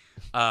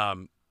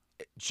 The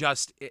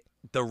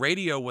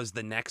radio was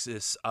the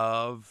nexus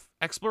of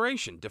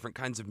exploration, different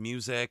kinds of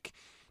music,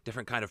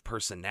 different kind of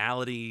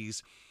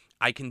personalities.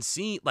 I can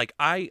see, like,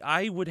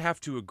 I would have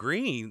to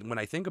agree when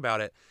I think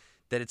about it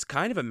that it's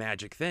kind of a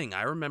magic thing.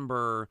 I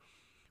remember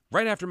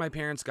right after my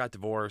parents got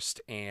divorced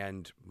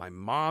and my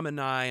mom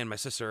and I and my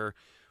sister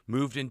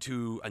moved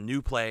into a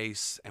new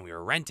place and we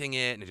were renting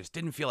it and it just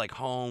didn't feel like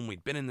home.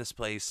 We'd been in this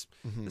place,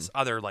 this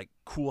other like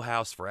cool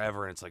house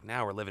forever. And it's like,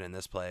 now we're living in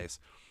this place.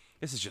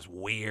 This is just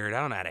weird. I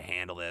don't know how to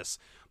handle this.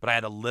 But I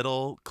had a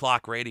little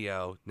clock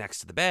radio next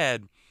to the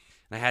bed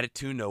and I had it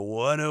tuned to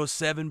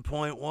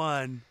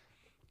 107.1.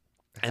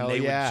 And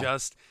they would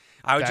just,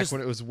 Back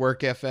when it was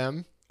Work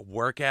FM.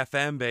 Work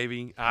FM,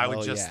 baby. I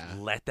would just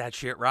let that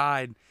shit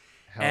ride.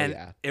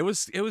 It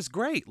was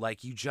great. Like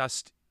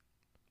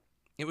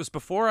it was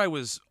before I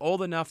was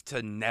old enough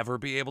to never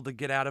be able to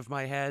get out of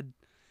my head.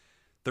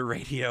 The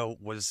radio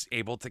was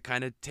able to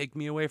kind of take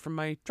me away from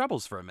my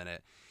troubles for a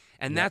minute.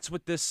 And that's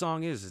what this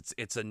song is.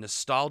 It's a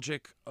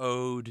nostalgic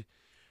ode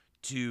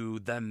to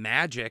the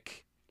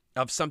magic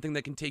of something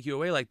that can take you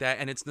away like that.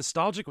 And it's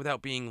nostalgic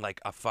without being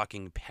like a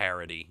fucking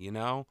parody, you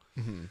know?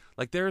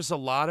 Like there's a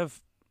lot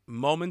of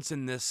moments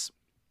in this.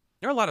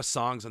 There are a lot of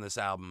songs on this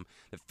album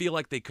that feel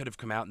like they could have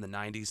come out in the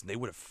 90s and they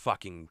would have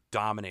fucking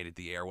dominated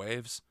the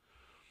airwaves.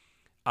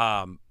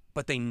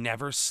 But they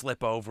never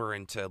slip over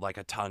into like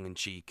a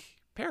tongue-in-cheek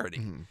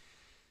parody.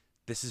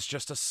 This is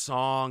just a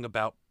song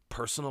about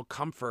personal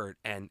comfort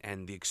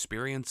and the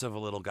experience of a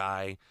little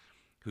guy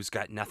who's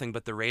got nothing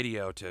but the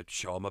radio to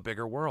show him a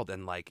bigger world.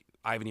 And like,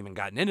 I haven't even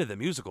gotten into the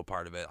musical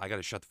part of it. I got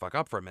to shut the fuck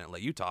up for a minute and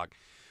let you talk.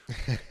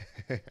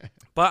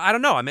 But I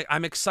don't know.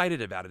 I'm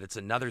excited about it. It's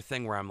another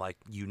thing where I'm like,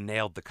 you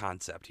nailed the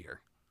concept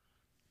here.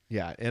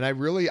 Yeah. And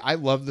I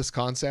love this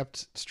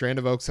concept. Strand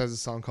of Oaks has a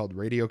song called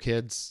Radio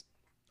Kids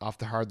off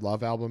the Hard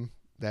Love album.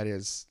 That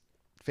is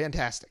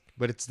fantastic,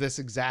 but it's this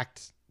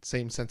exact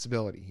same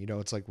sensibility. You know,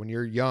 it's like when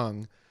you're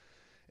young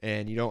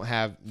and you don't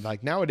have,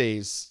 like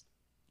nowadays,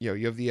 you know,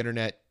 you have the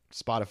internet,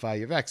 Spotify,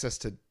 you have access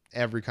to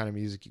every kind of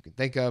music you can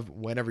think of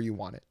whenever you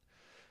want it.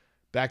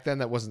 Back then,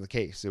 that wasn't the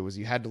case. It was,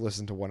 you had to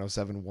listen to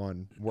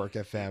 107.1 Work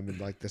FM and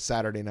like the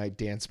Saturday night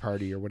dance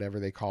party or whatever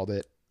they called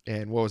it.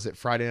 And what was it?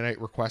 Friday night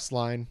request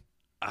line.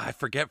 I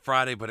forget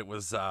Friday, but it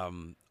was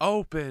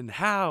open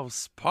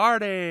house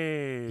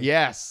party.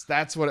 Yes,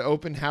 that's what,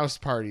 open house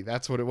party.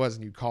 That's what it was.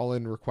 And you'd call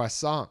in, request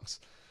songs.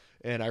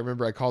 And I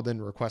remember I called in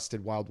and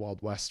requested Wild Wild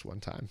West one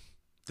time.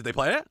 Did they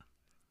play it?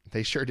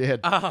 They sure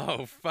did.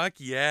 Oh, fuck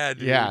yeah,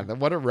 dude. Yeah,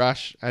 what a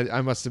rush.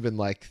 I must have been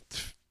like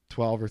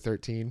 12 or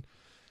 13.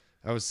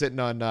 I was sitting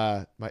on,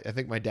 I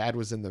think my dad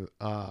was in the,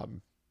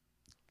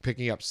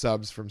 picking up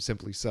subs from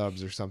Simply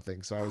Subs or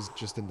something. So I was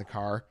just in the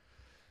car.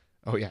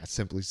 Oh yeah,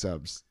 Simply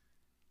Subs.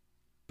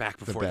 Back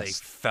before they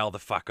fell the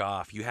fuck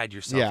off. You had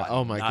yourself. Yeah.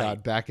 Oh my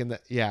God. Back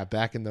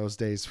in those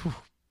days, whew,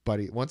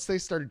 buddy, once they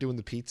started doing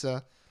the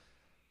pizza,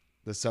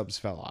 The subs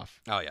fell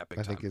off. Oh yeah, big time.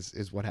 I think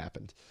is what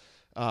happened.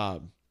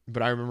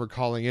 But I remember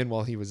calling in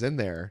while he was in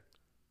there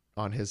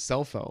on his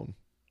cell phone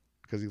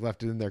because he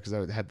left it in there because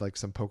I had like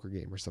some poker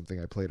game or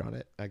something I played on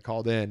it. I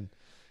called in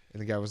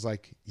and the guy was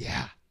like,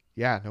 yeah,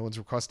 no one's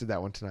requested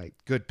that one tonight.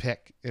 Good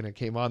pick. And it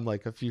came on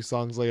like a few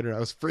songs later and I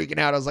was freaking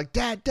out. I was like,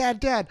 Dad,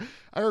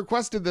 I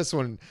requested this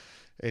one.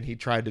 And he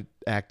tried to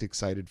act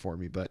excited for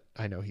me, but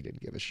I know he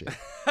didn't give a shit.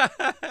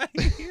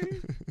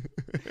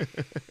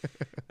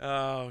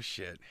 Oh,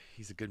 shit.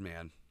 He's a good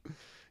man.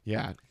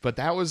 Yeah, but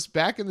that was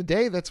back in the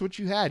day. That's what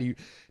you had. You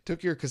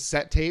took your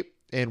cassette tape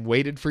and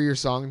waited for your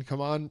song to come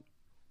on,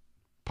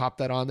 pop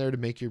that on there to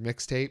make your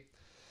mixtape,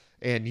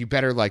 and you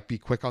better like be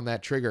quick on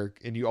that trigger.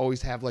 And you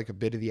always have like a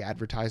bit of the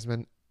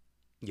advertisement.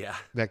 Yeah,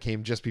 that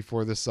came just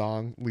before the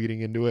song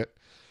leading into it.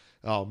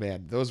 Oh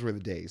man, those were the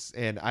days.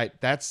 And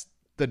that's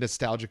the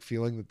nostalgic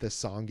feeling that this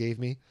song gave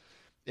me.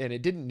 And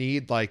it didn't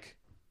need to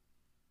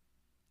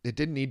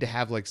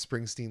have like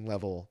Springsteen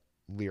level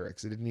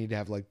lyrics. It didn't need to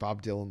have like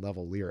Bob Dylan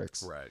level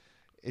lyrics. Right.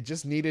 It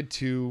just needed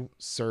to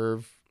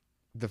serve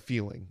the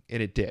feeling,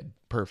 and it did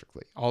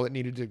perfectly. All it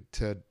needed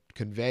to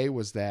convey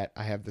was that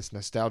I have this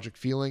nostalgic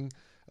feeling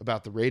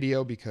about the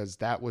radio because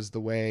that was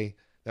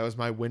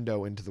my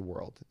window into the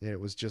world. And it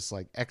was just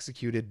like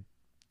executed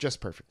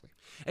just perfectly.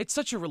 It's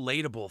such a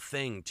relatable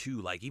thing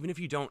too. Like even if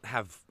you don't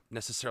have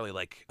necessarily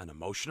like an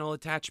emotional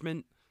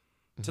attachment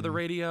to the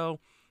radio,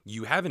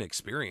 you have an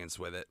experience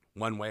with it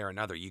one way or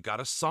another. You got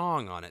a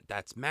song on it.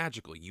 That's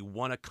magical. You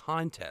won a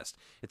contest.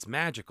 It's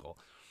magical.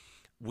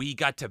 We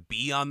got to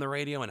be on the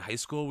radio in high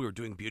school. We were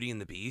doing Beauty and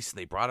the Beast.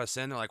 They brought us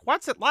in. They're like,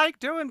 what's it like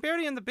doing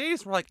Beauty and the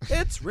Beast? We're like,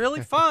 it's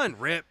really fun.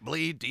 Rip,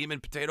 bleed, demon,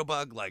 potato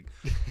bug. Like,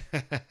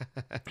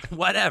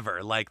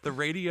 whatever. Like, the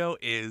radio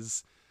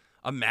is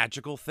a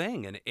magical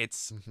thing. And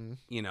it's,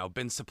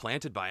 been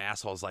supplanted by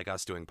assholes like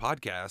us doing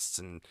podcasts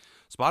and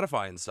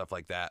Spotify and stuff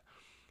like that.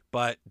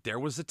 But there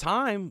was a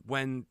time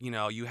when,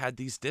 you had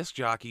these disc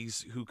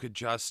jockeys who could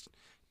just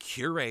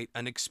curate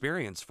an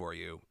experience for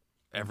you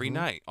every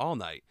night, all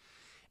night.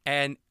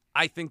 And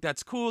I think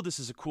that's cool. This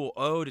is a cool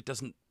ode.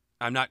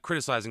 I'm not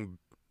criticizing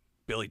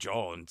Billy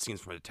Joel and Scenes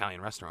from an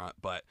Italian Restaurant,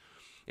 but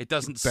it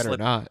doesn't Better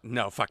not.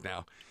 No, fuck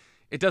no.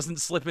 It doesn't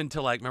slip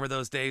into like, remember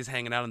those days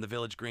hanging out on the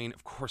Village Green?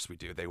 Of course we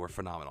do. They were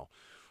phenomenal.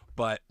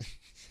 But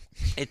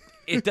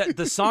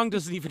the song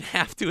doesn't even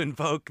have to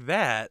invoke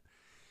that.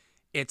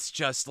 It's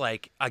just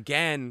like,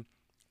 again,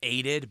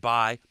 aided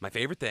by, my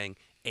favorite thing,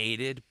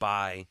 aided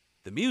by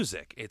the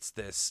music. It's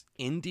this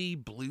indie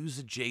blues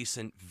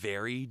adjacent,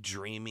 very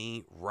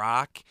dreamy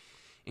rock,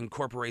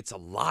 incorporates a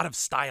lot of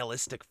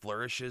stylistic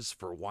flourishes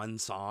for one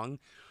song.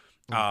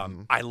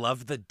 I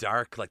love the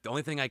dark, like the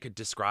only thing I could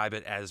describe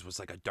it as was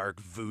like a dark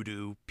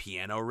voodoo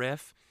piano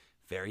riff.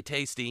 Very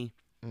tasty,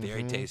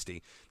 very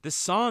tasty. This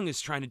song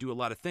is trying to do a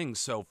lot of things.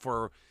 So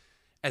for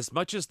as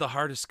much as The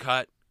Hardest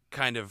Cut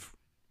kind of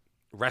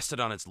rested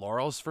on its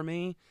laurels for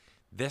me,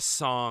 this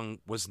song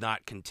was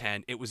not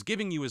content. It was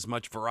giving you as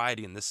much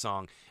variety in this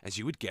song as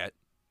you would get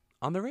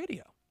on the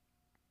radio,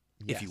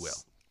 if you will.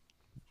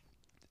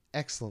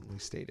 Excellently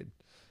stated.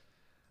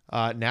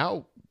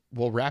 Now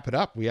we'll wrap it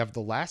up. We have the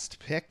last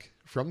pick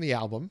from the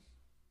album.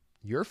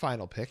 Your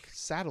final pick,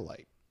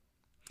 Satellite.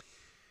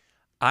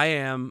 I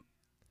am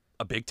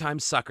a big-time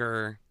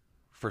sucker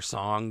for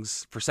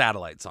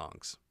Satellite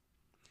songs.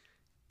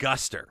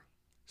 Guster,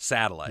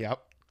 Satellite. Yep.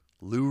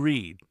 Lou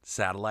Reed,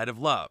 Satellite of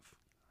Love.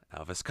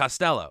 Elvis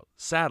Costello,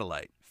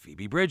 Satellite.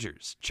 Phoebe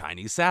Bridgers,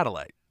 Chinese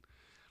Satellite.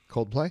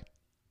 Coldplay?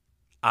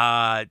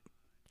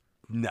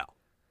 No.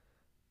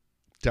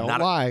 Don't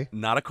lie.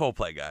 Not a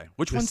Coldplay guy.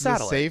 Which one's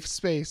Satellite? This is a safe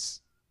space.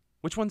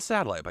 Which one's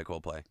Satellite by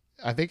Coldplay?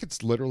 I think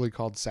it's literally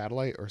called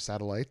Satellite or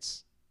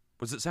Satellites.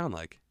 What does it sound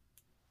like?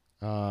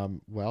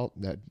 I'm not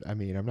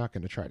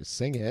going to try to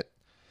sing it.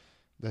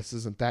 This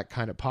isn't that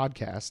kind of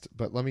podcast,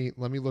 but let me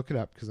look it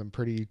up because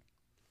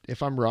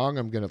if I'm wrong,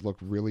 I'm going to look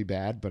really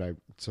bad, but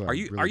Are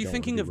you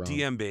thinking of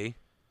DMB?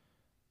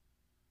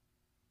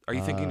 Are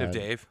you thinking of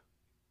Dave?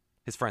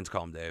 His friends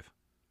call him Dave.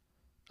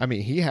 I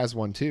mean, he has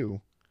one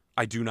too.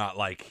 I do not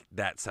like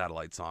that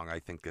Satellite song. I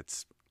think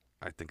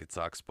it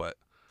sucks, but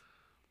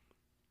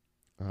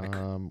why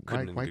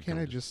can't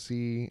I just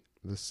see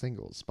the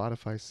singles?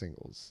 Spotify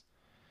singles.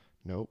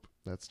 Nope,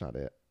 that's not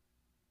it.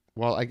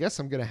 Well, I guess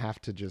I'm going to have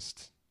to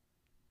just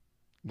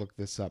look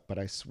this up, but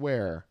I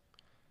swear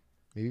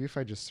maybe if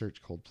I just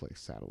search Coldplay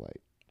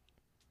Satellite.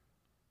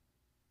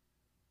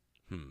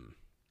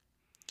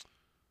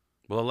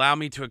 Well, allow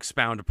me to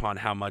expound upon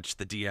how much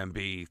the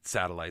DMB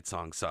Satellite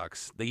song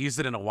sucks. They used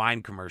it in a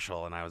wine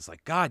commercial, and I was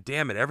like, God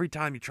damn it, every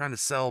time you're trying to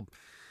sell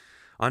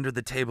Under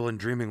the Table and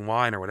Dreaming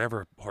Wine or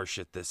whatever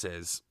horseshit this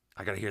is,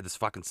 I gotta hear this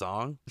fucking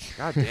song?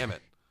 God damn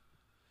it.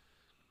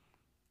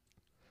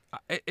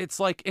 It's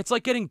like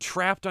getting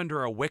trapped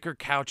under a wicker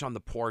couch on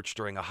the porch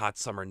during a hot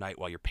summer night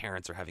while your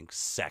parents are having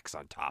sex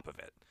on top of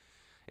it.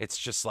 It's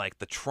just like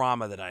the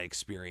trauma that I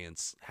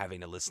experience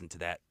having to listen to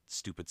that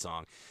stupid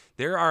song.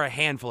 There are a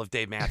handful of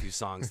Dave Matthews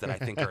songs that I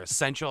think are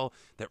essential,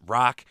 that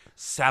rock.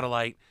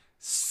 Satellite,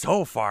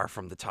 so far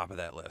from the top of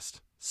that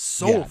list.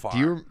 so far.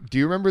 Do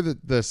you remember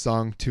the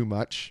song "Too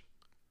Much"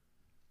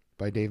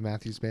 by Dave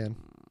Matthews Band?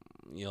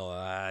 You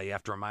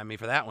have to remind me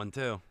for that one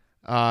too.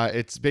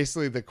 It's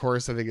basically the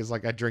chorus. I think is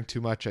like, I drink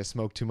too much, I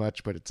smoke too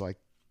much, but it's like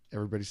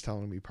everybody's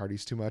telling me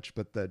parties too much.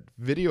 But the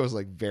video is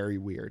like very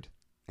weird.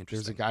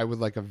 There's a guy with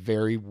like a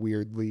very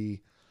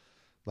weirdly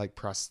like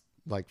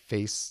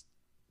face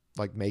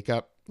like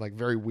makeup, like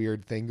very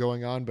weird thing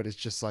going on, but it's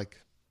just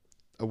like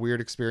a weird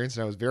experience.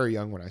 And I was very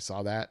young when I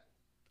saw that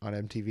on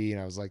MTV,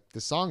 and I was like,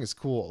 this song is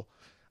cool.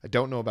 I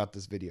don't know about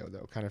this video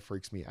though. Kind of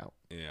freaks me out.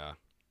 Yeah.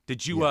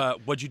 Did you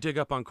what'd you dig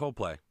up on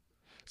Coldplay?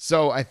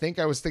 So I think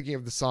I was thinking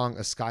of the song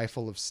 "A Sky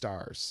Full of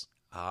Stars."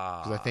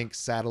 Because I think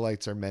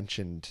satellites are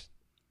mentioned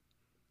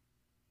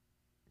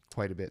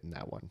quite a bit in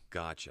that one.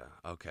 Gotcha.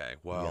 Okay.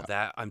 Well,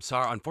 that, I'm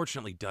sorry,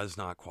 unfortunately does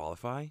not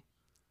qualify.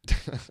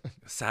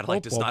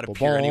 Satellite does not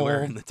appear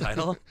anywhere in the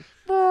title.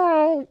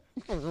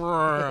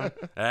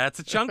 That's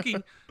a chunky.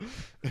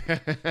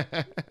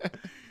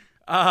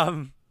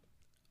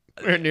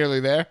 We're nearly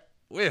there.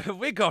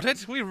 We got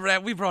it.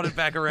 We brought it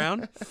back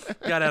around.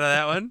 Got out of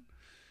that one.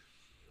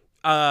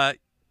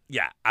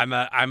 Yeah,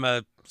 I'm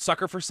a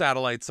sucker for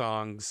satellite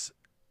songs.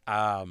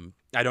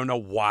 I don't know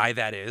why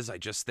that is. I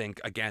just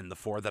think, again, the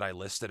four that I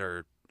listed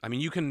are, I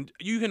mean, you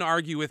can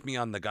argue with me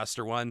on the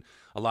Guster one.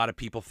 A lot of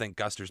people think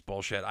Guster's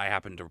bullshit. I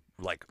happen to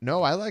like.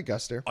 No, I like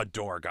Guster.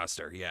 Adore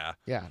Guster. Yeah.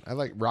 Yeah, I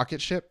like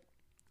Rocket Ship.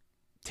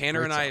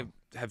 Tanner and I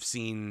have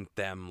seen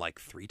them like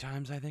 3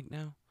 times, I think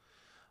now.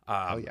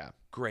 Oh yeah.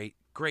 Great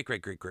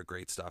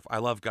stuff. I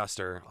love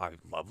Guster. I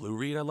love Lou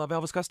Reed. I love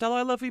Elvis Costello.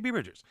 I love Phoebe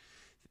Bridgers.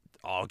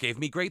 All gave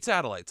me great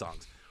satellite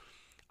songs.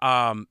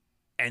 And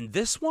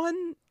this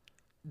one,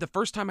 the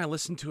first time I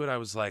listened to it, I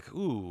was like,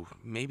 ooh,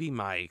 maybe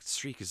my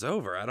streak is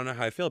over. I don't know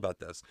how I feel about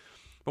this.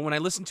 But when I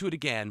listened to it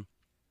again,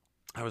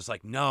 I was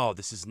like, no,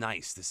 this is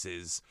nice. This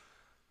is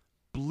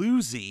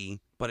bluesy,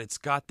 but it's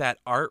got that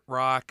art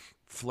rock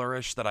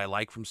flourish that I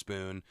like from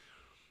Spoon.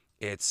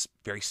 It's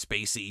very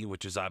spacey,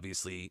 which is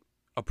obviously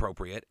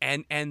appropriate.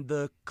 And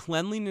the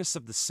cleanliness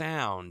of the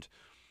sound,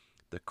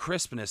 the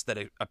crispness that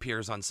it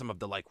appears on some of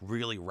the like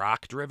really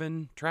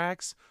rock-driven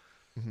tracks,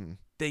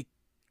 they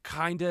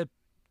kind of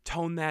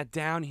tone that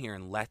down here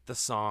and let the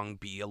song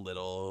be a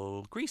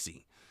little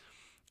greasy.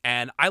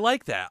 And I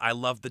like that. I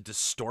love the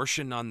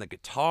distortion on the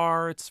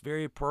guitar. It's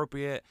very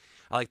appropriate.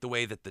 I like the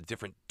way that the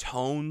different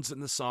tones in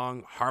the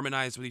song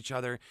harmonize with each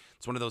other.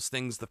 It's one of those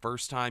things the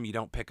first time you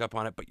don't pick up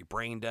on it, but your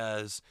brain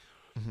does.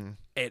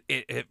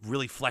 It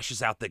really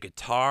fleshes out the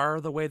guitar,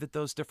 the way that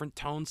those different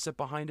tones sit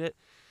behind it.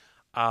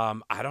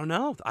 I don't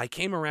know. I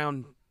came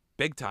around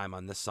big time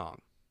on this song.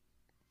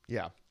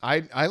 Yeah.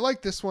 I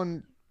like this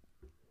one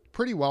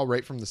pretty well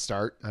right from the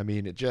start. I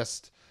mean, I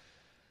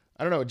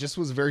don't know, it just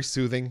was a very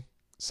soothing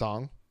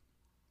song.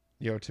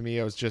 You know, to me,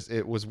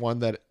 it was one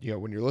that, you know,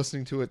 when you're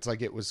listening to it, it's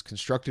like it was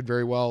constructed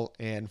very well.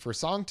 And for a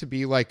song to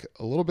be like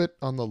a little bit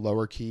on the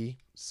lower key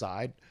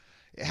side,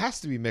 it has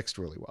to be mixed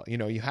really well. You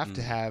know, you have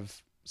to have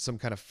some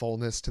kind of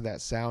fullness to that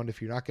sound. If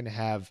you're not going to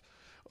have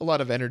a lot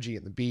of energy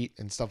in the beat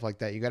and stuff like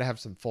that, you got to have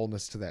some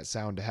fullness to that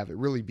sound to have it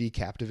really be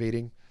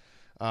captivating.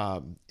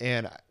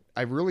 And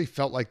I really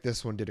felt like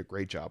this one did a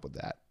great job with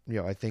that.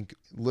 You know, I think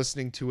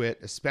listening to it,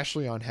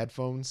 especially on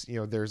headphones, you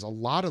know, there's a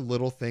lot of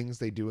little things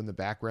they do in the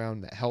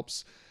background that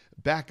helps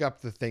back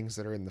up the things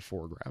that are in the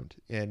foreground.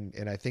 And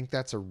I think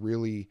that's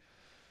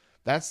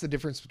the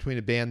difference between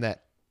a band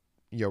that,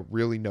 you know,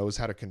 really knows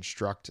how to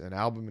construct an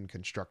album and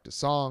construct a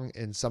song,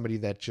 and somebody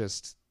that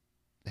just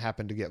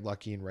happened to get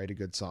lucky and write a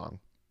good song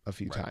a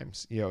few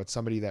times. You know, it's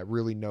somebody that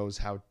really knows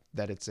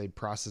that it's a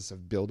process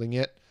of building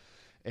it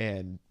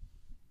and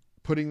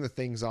putting the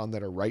things on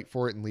that are right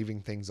for it and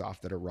leaving things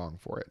off that are wrong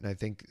for it. And I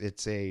think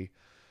it's a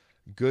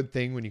good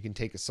thing when you can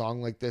take a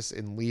song like this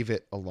and leave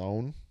it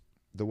alone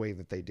the way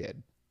that they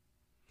did.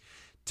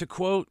 To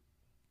quote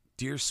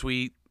dear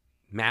sweet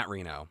Matt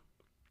Reno,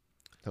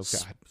 oh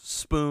God,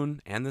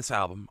 Spoon and this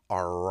album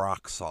are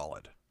rock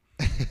solid.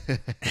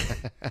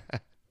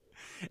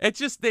 It's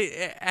just,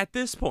 at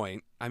this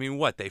point, I mean,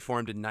 they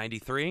formed in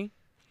 93?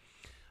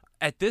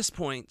 At this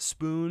point,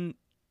 Spoon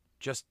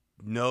just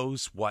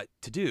knows what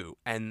to do,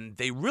 and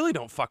they really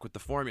don't fuck with the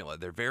formula.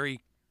 They're very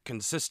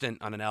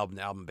consistent on an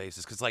album-to-album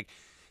basis, because, like,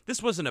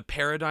 this wasn't a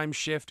paradigm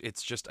shift.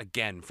 It's just,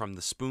 again, from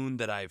the Spoon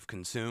that I've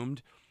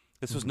consumed,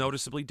 this was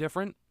noticeably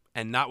different,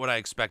 and not what I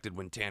expected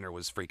when Tanner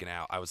was freaking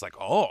out. I was like,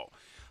 oh,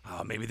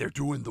 maybe they're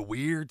doing the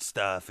weird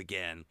stuff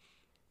again.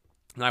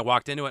 And I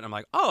walked into it, and I'm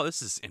like, oh,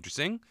 this is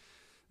interesting.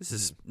 This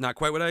is not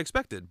quite what I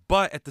expected.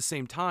 But at the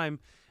same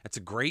time, it's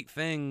a great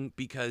thing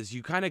because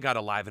you kind of got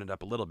to liven it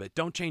up a little bit.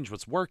 Don't change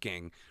what's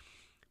working,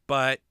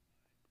 but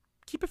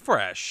keep it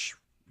fresh.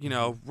 You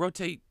know,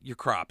 rotate your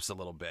crops a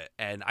little bit.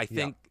 And I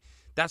think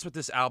that's what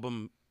this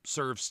album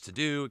serves to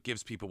do. It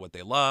gives people what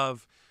they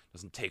love,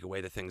 doesn't take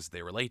away the things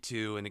they relate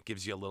to, and it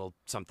gives you a little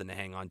something to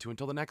hang on to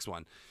until the next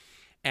one.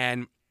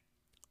 And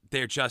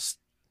they're just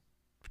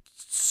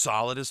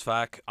solid as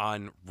fuck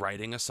on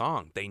writing a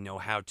song. They know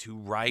how to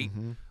write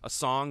a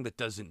song that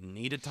doesn't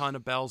need a ton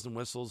of bells and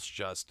whistles.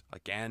 Just,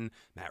 again,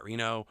 Matt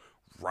Reno,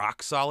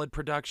 rock solid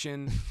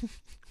production,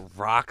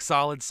 rock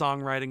solid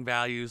songwriting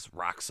values,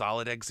 rock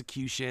solid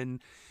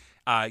execution.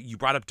 You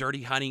brought up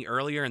Dirty Honey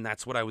earlier, and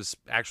that's what I was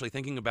actually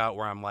thinking about,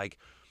 where I'm like,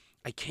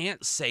 I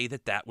can't say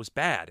that was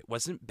bad. It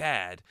wasn't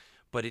bad,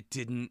 but it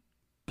didn't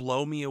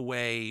blow me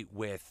away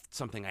with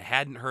something I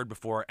hadn't heard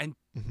before. And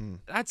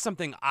that's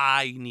something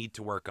I need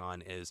to work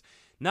on, is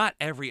not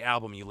every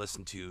album you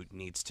listen to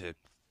needs to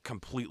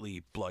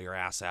completely blow your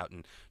ass out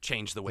and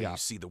change the way you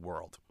see the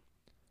world.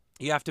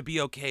 You have to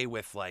be okay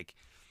with, like,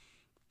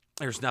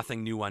 there's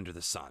nothing new under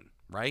the sun,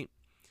 right?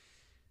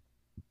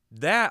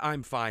 That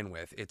I'm fine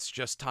with. It's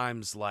just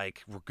times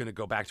like, we're going to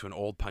go back to an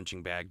old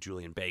punching bag,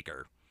 Julian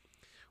Baker,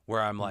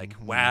 where I'm like,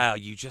 wow,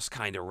 you just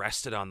kind of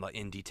rested on the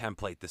indie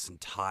template this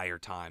entire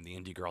time, the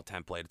indie girl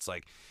template. It's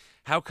like,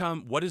 how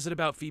come, what is it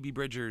about Phoebe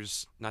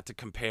Bridgers, not to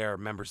compare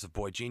members of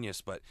Boy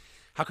Genius, but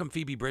how come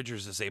Phoebe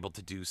Bridgers is able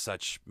to do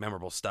such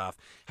memorable stuff?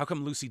 How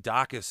come Lucy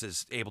Dacus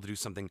is able to do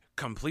something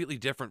completely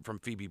different from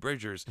Phoebe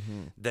Bridgers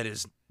that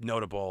is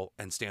notable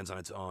and stands on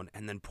its own?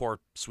 And then poor,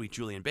 sweet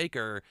Julian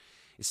Baker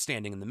is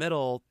standing in the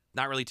middle,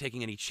 not really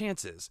taking any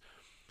chances.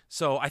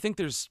 So I think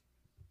the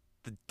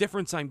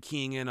difference I'm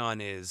keying in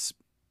on is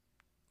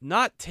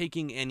not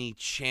taking any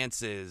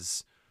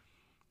chances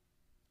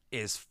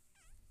is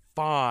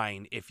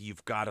fine if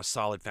you've got a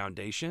solid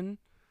foundation.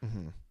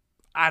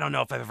 I don't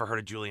know if I've ever heard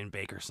a Julian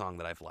Baker song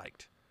that I've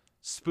liked.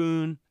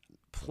 Spoon,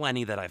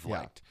 plenty that I've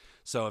liked.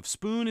 So if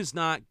Spoon is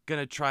not going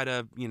to try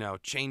to,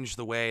 change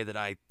the way that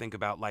I think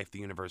about life, the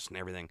universe, and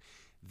everything,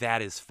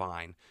 that is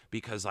fine,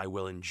 because I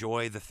will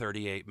enjoy the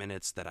 38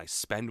 minutes that I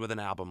spend with an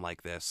album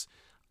like this.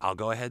 I'll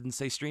go ahead and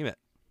say stream it.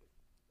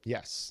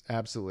 Yes,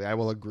 absolutely. I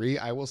will agree.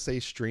 I will say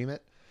stream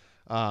it.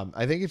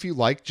 I think if you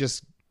like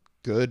just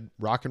good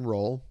rock and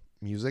roll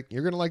music,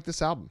 you're going to like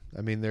this album.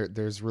 I mean,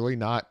 there's really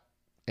not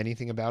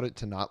anything about it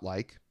to not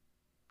like.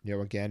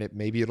 Again,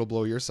 maybe it'll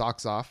blow your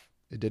socks off.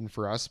 It didn't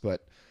for us,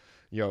 but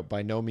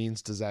by no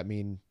means does that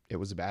mean it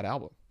was a bad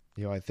album.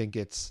 I think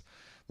it's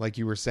like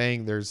you were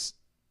saying, there's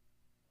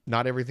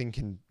not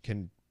everything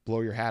can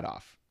blow your hat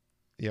off.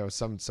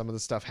 Some of the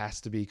stuff has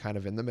to be kind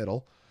of in the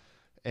middle.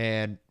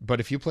 But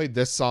if you played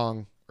this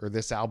song or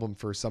this album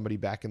for somebody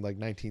back in like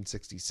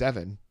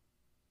 1967,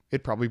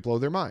 it'd probably blow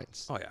their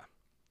minds. Oh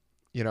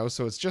yeah.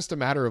 So it's just a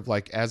matter of,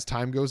 like, as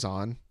time goes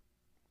on,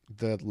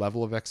 the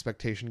level of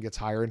expectation gets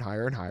higher and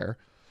higher and higher.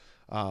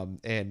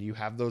 And you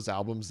have those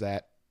albums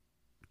that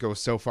go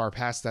so far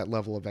past that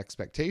level of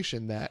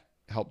expectation that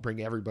help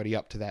bring everybody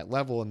up to that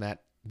level, and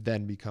that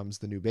then becomes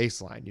the new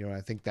baseline.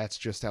 I think that's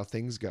just how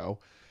things go.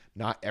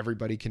 Not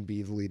everybody can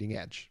be the leading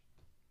edge.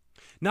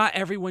 Not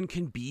everyone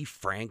can be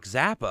Frank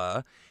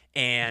Zappa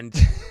and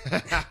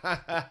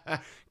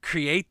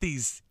create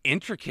these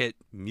intricate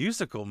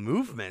musical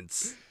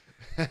movements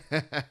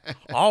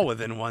all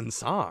within one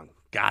song.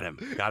 Got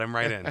him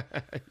right in.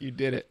 You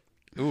did it.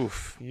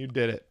 Oof. You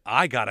did it.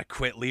 I gotta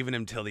quit leaving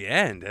him till the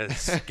end.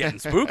 It's getting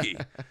spooky.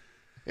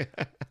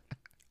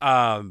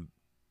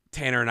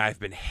 Tanner and I have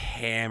been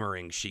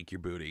hammering Chic Your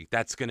Booty.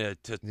 That's gonna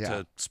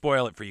to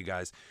spoil it for you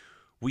guys.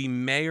 We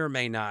may or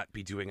may not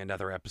be doing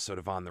another episode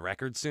of On the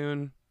Record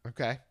soon.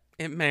 Okay.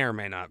 It may or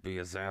may not be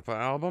a Zappa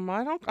album.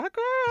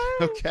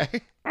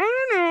 Okay.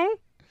 I don't know.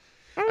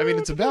 I mean,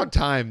 it's about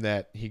time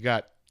that he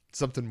got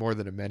something more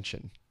than a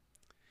mention.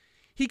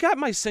 He got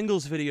my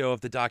singles video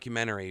of the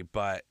documentary,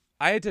 but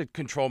I had to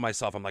control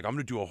myself. I'm like, I'm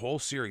going to do a whole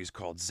series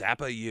called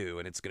Zappa U,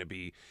 and it's going to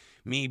be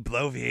me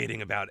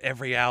bloviating about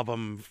every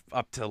album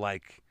up to,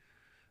 like,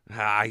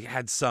 I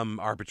had some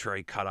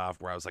arbitrary cutoff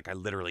where I was like, I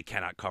literally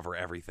cannot cover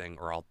everything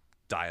or I'll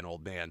die an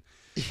old man.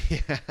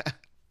 Yeah.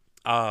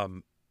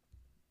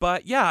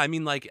 But yeah, I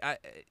mean, like,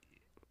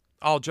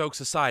 all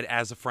jokes aside,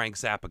 as a Frank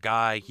Zappa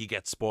guy, he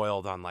gets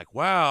spoiled on, like,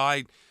 wow,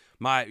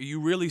 you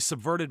really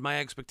subverted my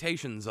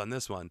expectations on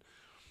this one.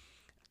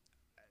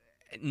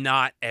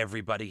 Not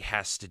everybody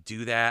has to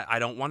do that. I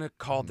don't want to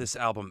call this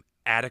album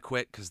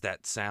adequate because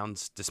that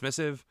sounds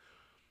dismissive.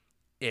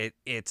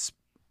 It's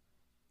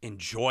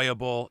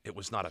enjoyable. It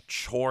was not a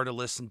chore to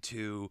listen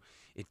to.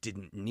 It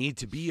didn't need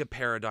to be a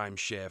paradigm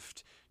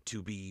shift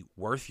to be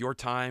worth your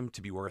time,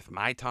 to be worth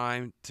my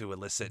time, to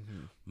elicit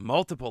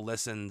multiple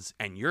listens.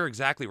 And you're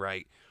exactly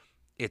right.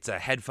 It's a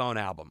headphone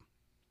album.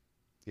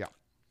 Yeah.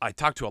 I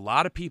talked to a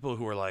lot of people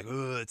who were like,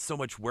 "Oh, it's so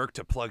much work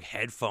to plug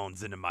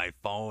headphones into my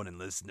phone and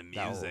listen to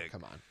music." Oh,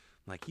 come on.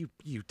 Like,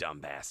 you dumb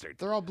bastard.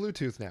 They're all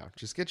Bluetooth now.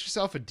 Just get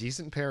yourself a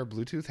decent pair of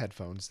Bluetooth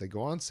headphones. They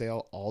go on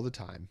sale all the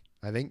time.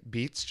 I think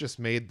Beats just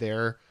made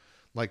their,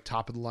 like,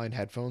 top of the line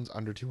headphones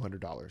under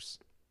 $200.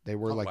 They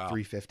were like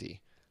 $350.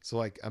 So,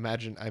 like, I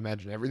imagine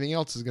everything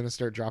else is going to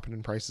start dropping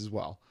in price as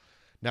well.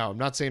 Now, I'm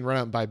not saying run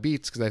out and buy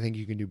Beats because I think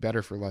you can do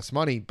better for less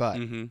money, but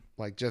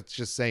like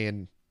just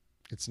saying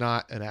it's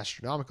not an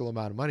astronomical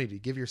amount of money to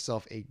give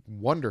yourself a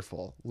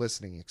wonderful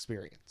listening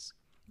experience.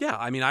 Yeah,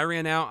 I mean, I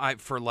ran out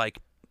for like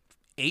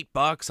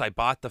 $8. I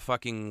bought the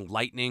fucking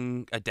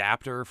lightning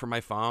adapter for my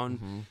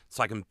phone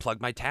so I can plug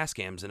my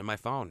Tascams into my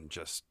phone and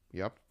just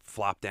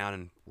flop down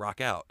and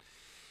rock out.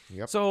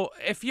 Yep. So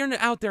if you're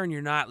out there and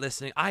you're not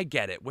listening, I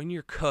get it. When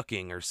you're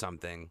cooking or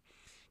something,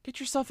 Get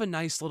yourself a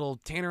nice little,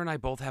 Tanner and I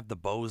both have the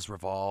Bose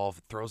Revolve,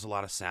 it throws a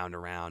lot of sound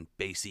around,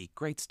 bassy,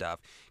 great stuff.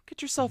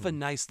 Get yourself a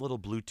nice little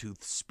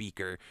Bluetooth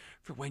speaker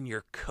for when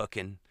you're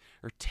cooking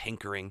or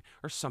tinkering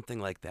or something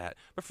like that.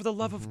 But for the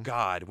love of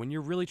God, when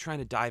you're really trying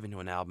to dive into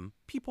an album,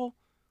 people,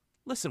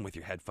 listen with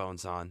your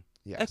headphones on.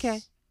 Yes.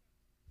 Okay.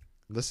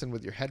 Listen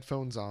with your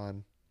headphones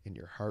on and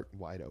your heart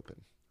wide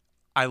open.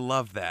 I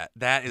love that.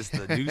 That is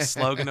the new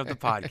slogan of the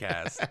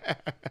podcast.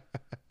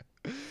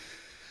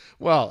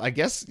 Well, I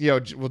guess,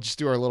 we'll just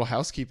do our little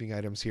housekeeping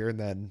items here and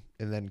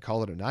then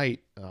call it a night.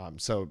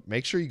 So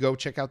make sure you go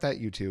check out that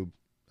YouTube.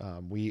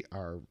 We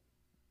are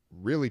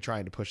really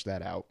trying to push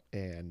that out,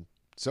 and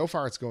so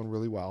far it's going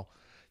really well.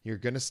 You're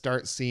going to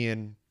start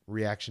seeing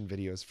reaction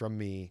videos from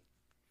me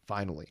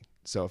finally.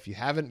 So if you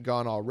haven't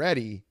gone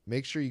already,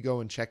 make sure you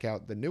go and check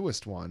out the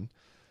newest one.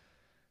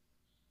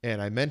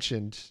 And I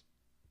mentioned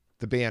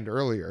the band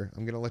earlier.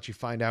 I'm going to let you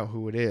find out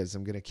who it is.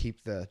 I'm going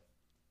to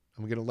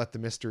let the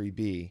mystery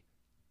be.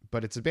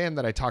 But it's a band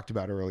that I talked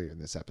about earlier in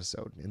this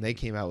episode, and they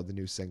came out with a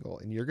new single,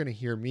 and you're going to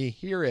hear me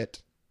hear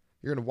it.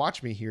 You're going to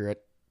watch me hear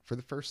it for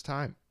the first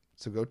time.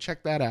 So go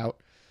check that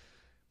out.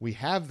 We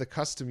have the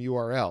custom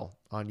URL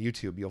on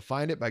YouTube. You'll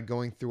find it by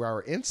going through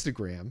our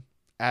Instagram,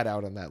 Out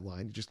on That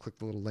Line. You just click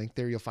the little link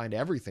there. You'll find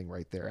everything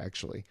right there,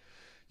 actually.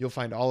 You'll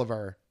find all of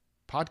our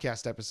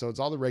podcast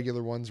episodes, all the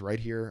regular ones right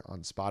here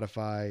on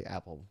Spotify,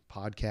 Apple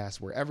Podcasts,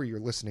 wherever you're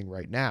listening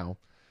right now.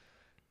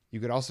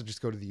 You could also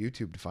just go to the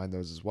YouTube to find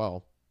those as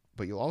well.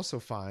 But you'll also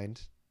find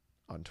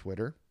on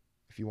Twitter,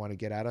 if you want to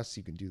get at us,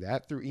 you can do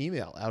that through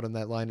email,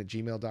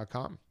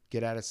 outonthatline@gmail.com.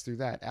 Get at us through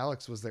that.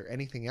 Alex, was there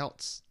anything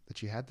else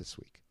that you had this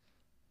week?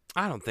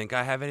 I don't think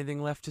I have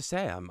anything left to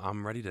say.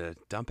 I'm ready to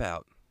dump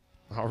out.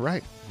 All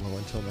right. Well,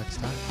 until next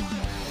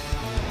time.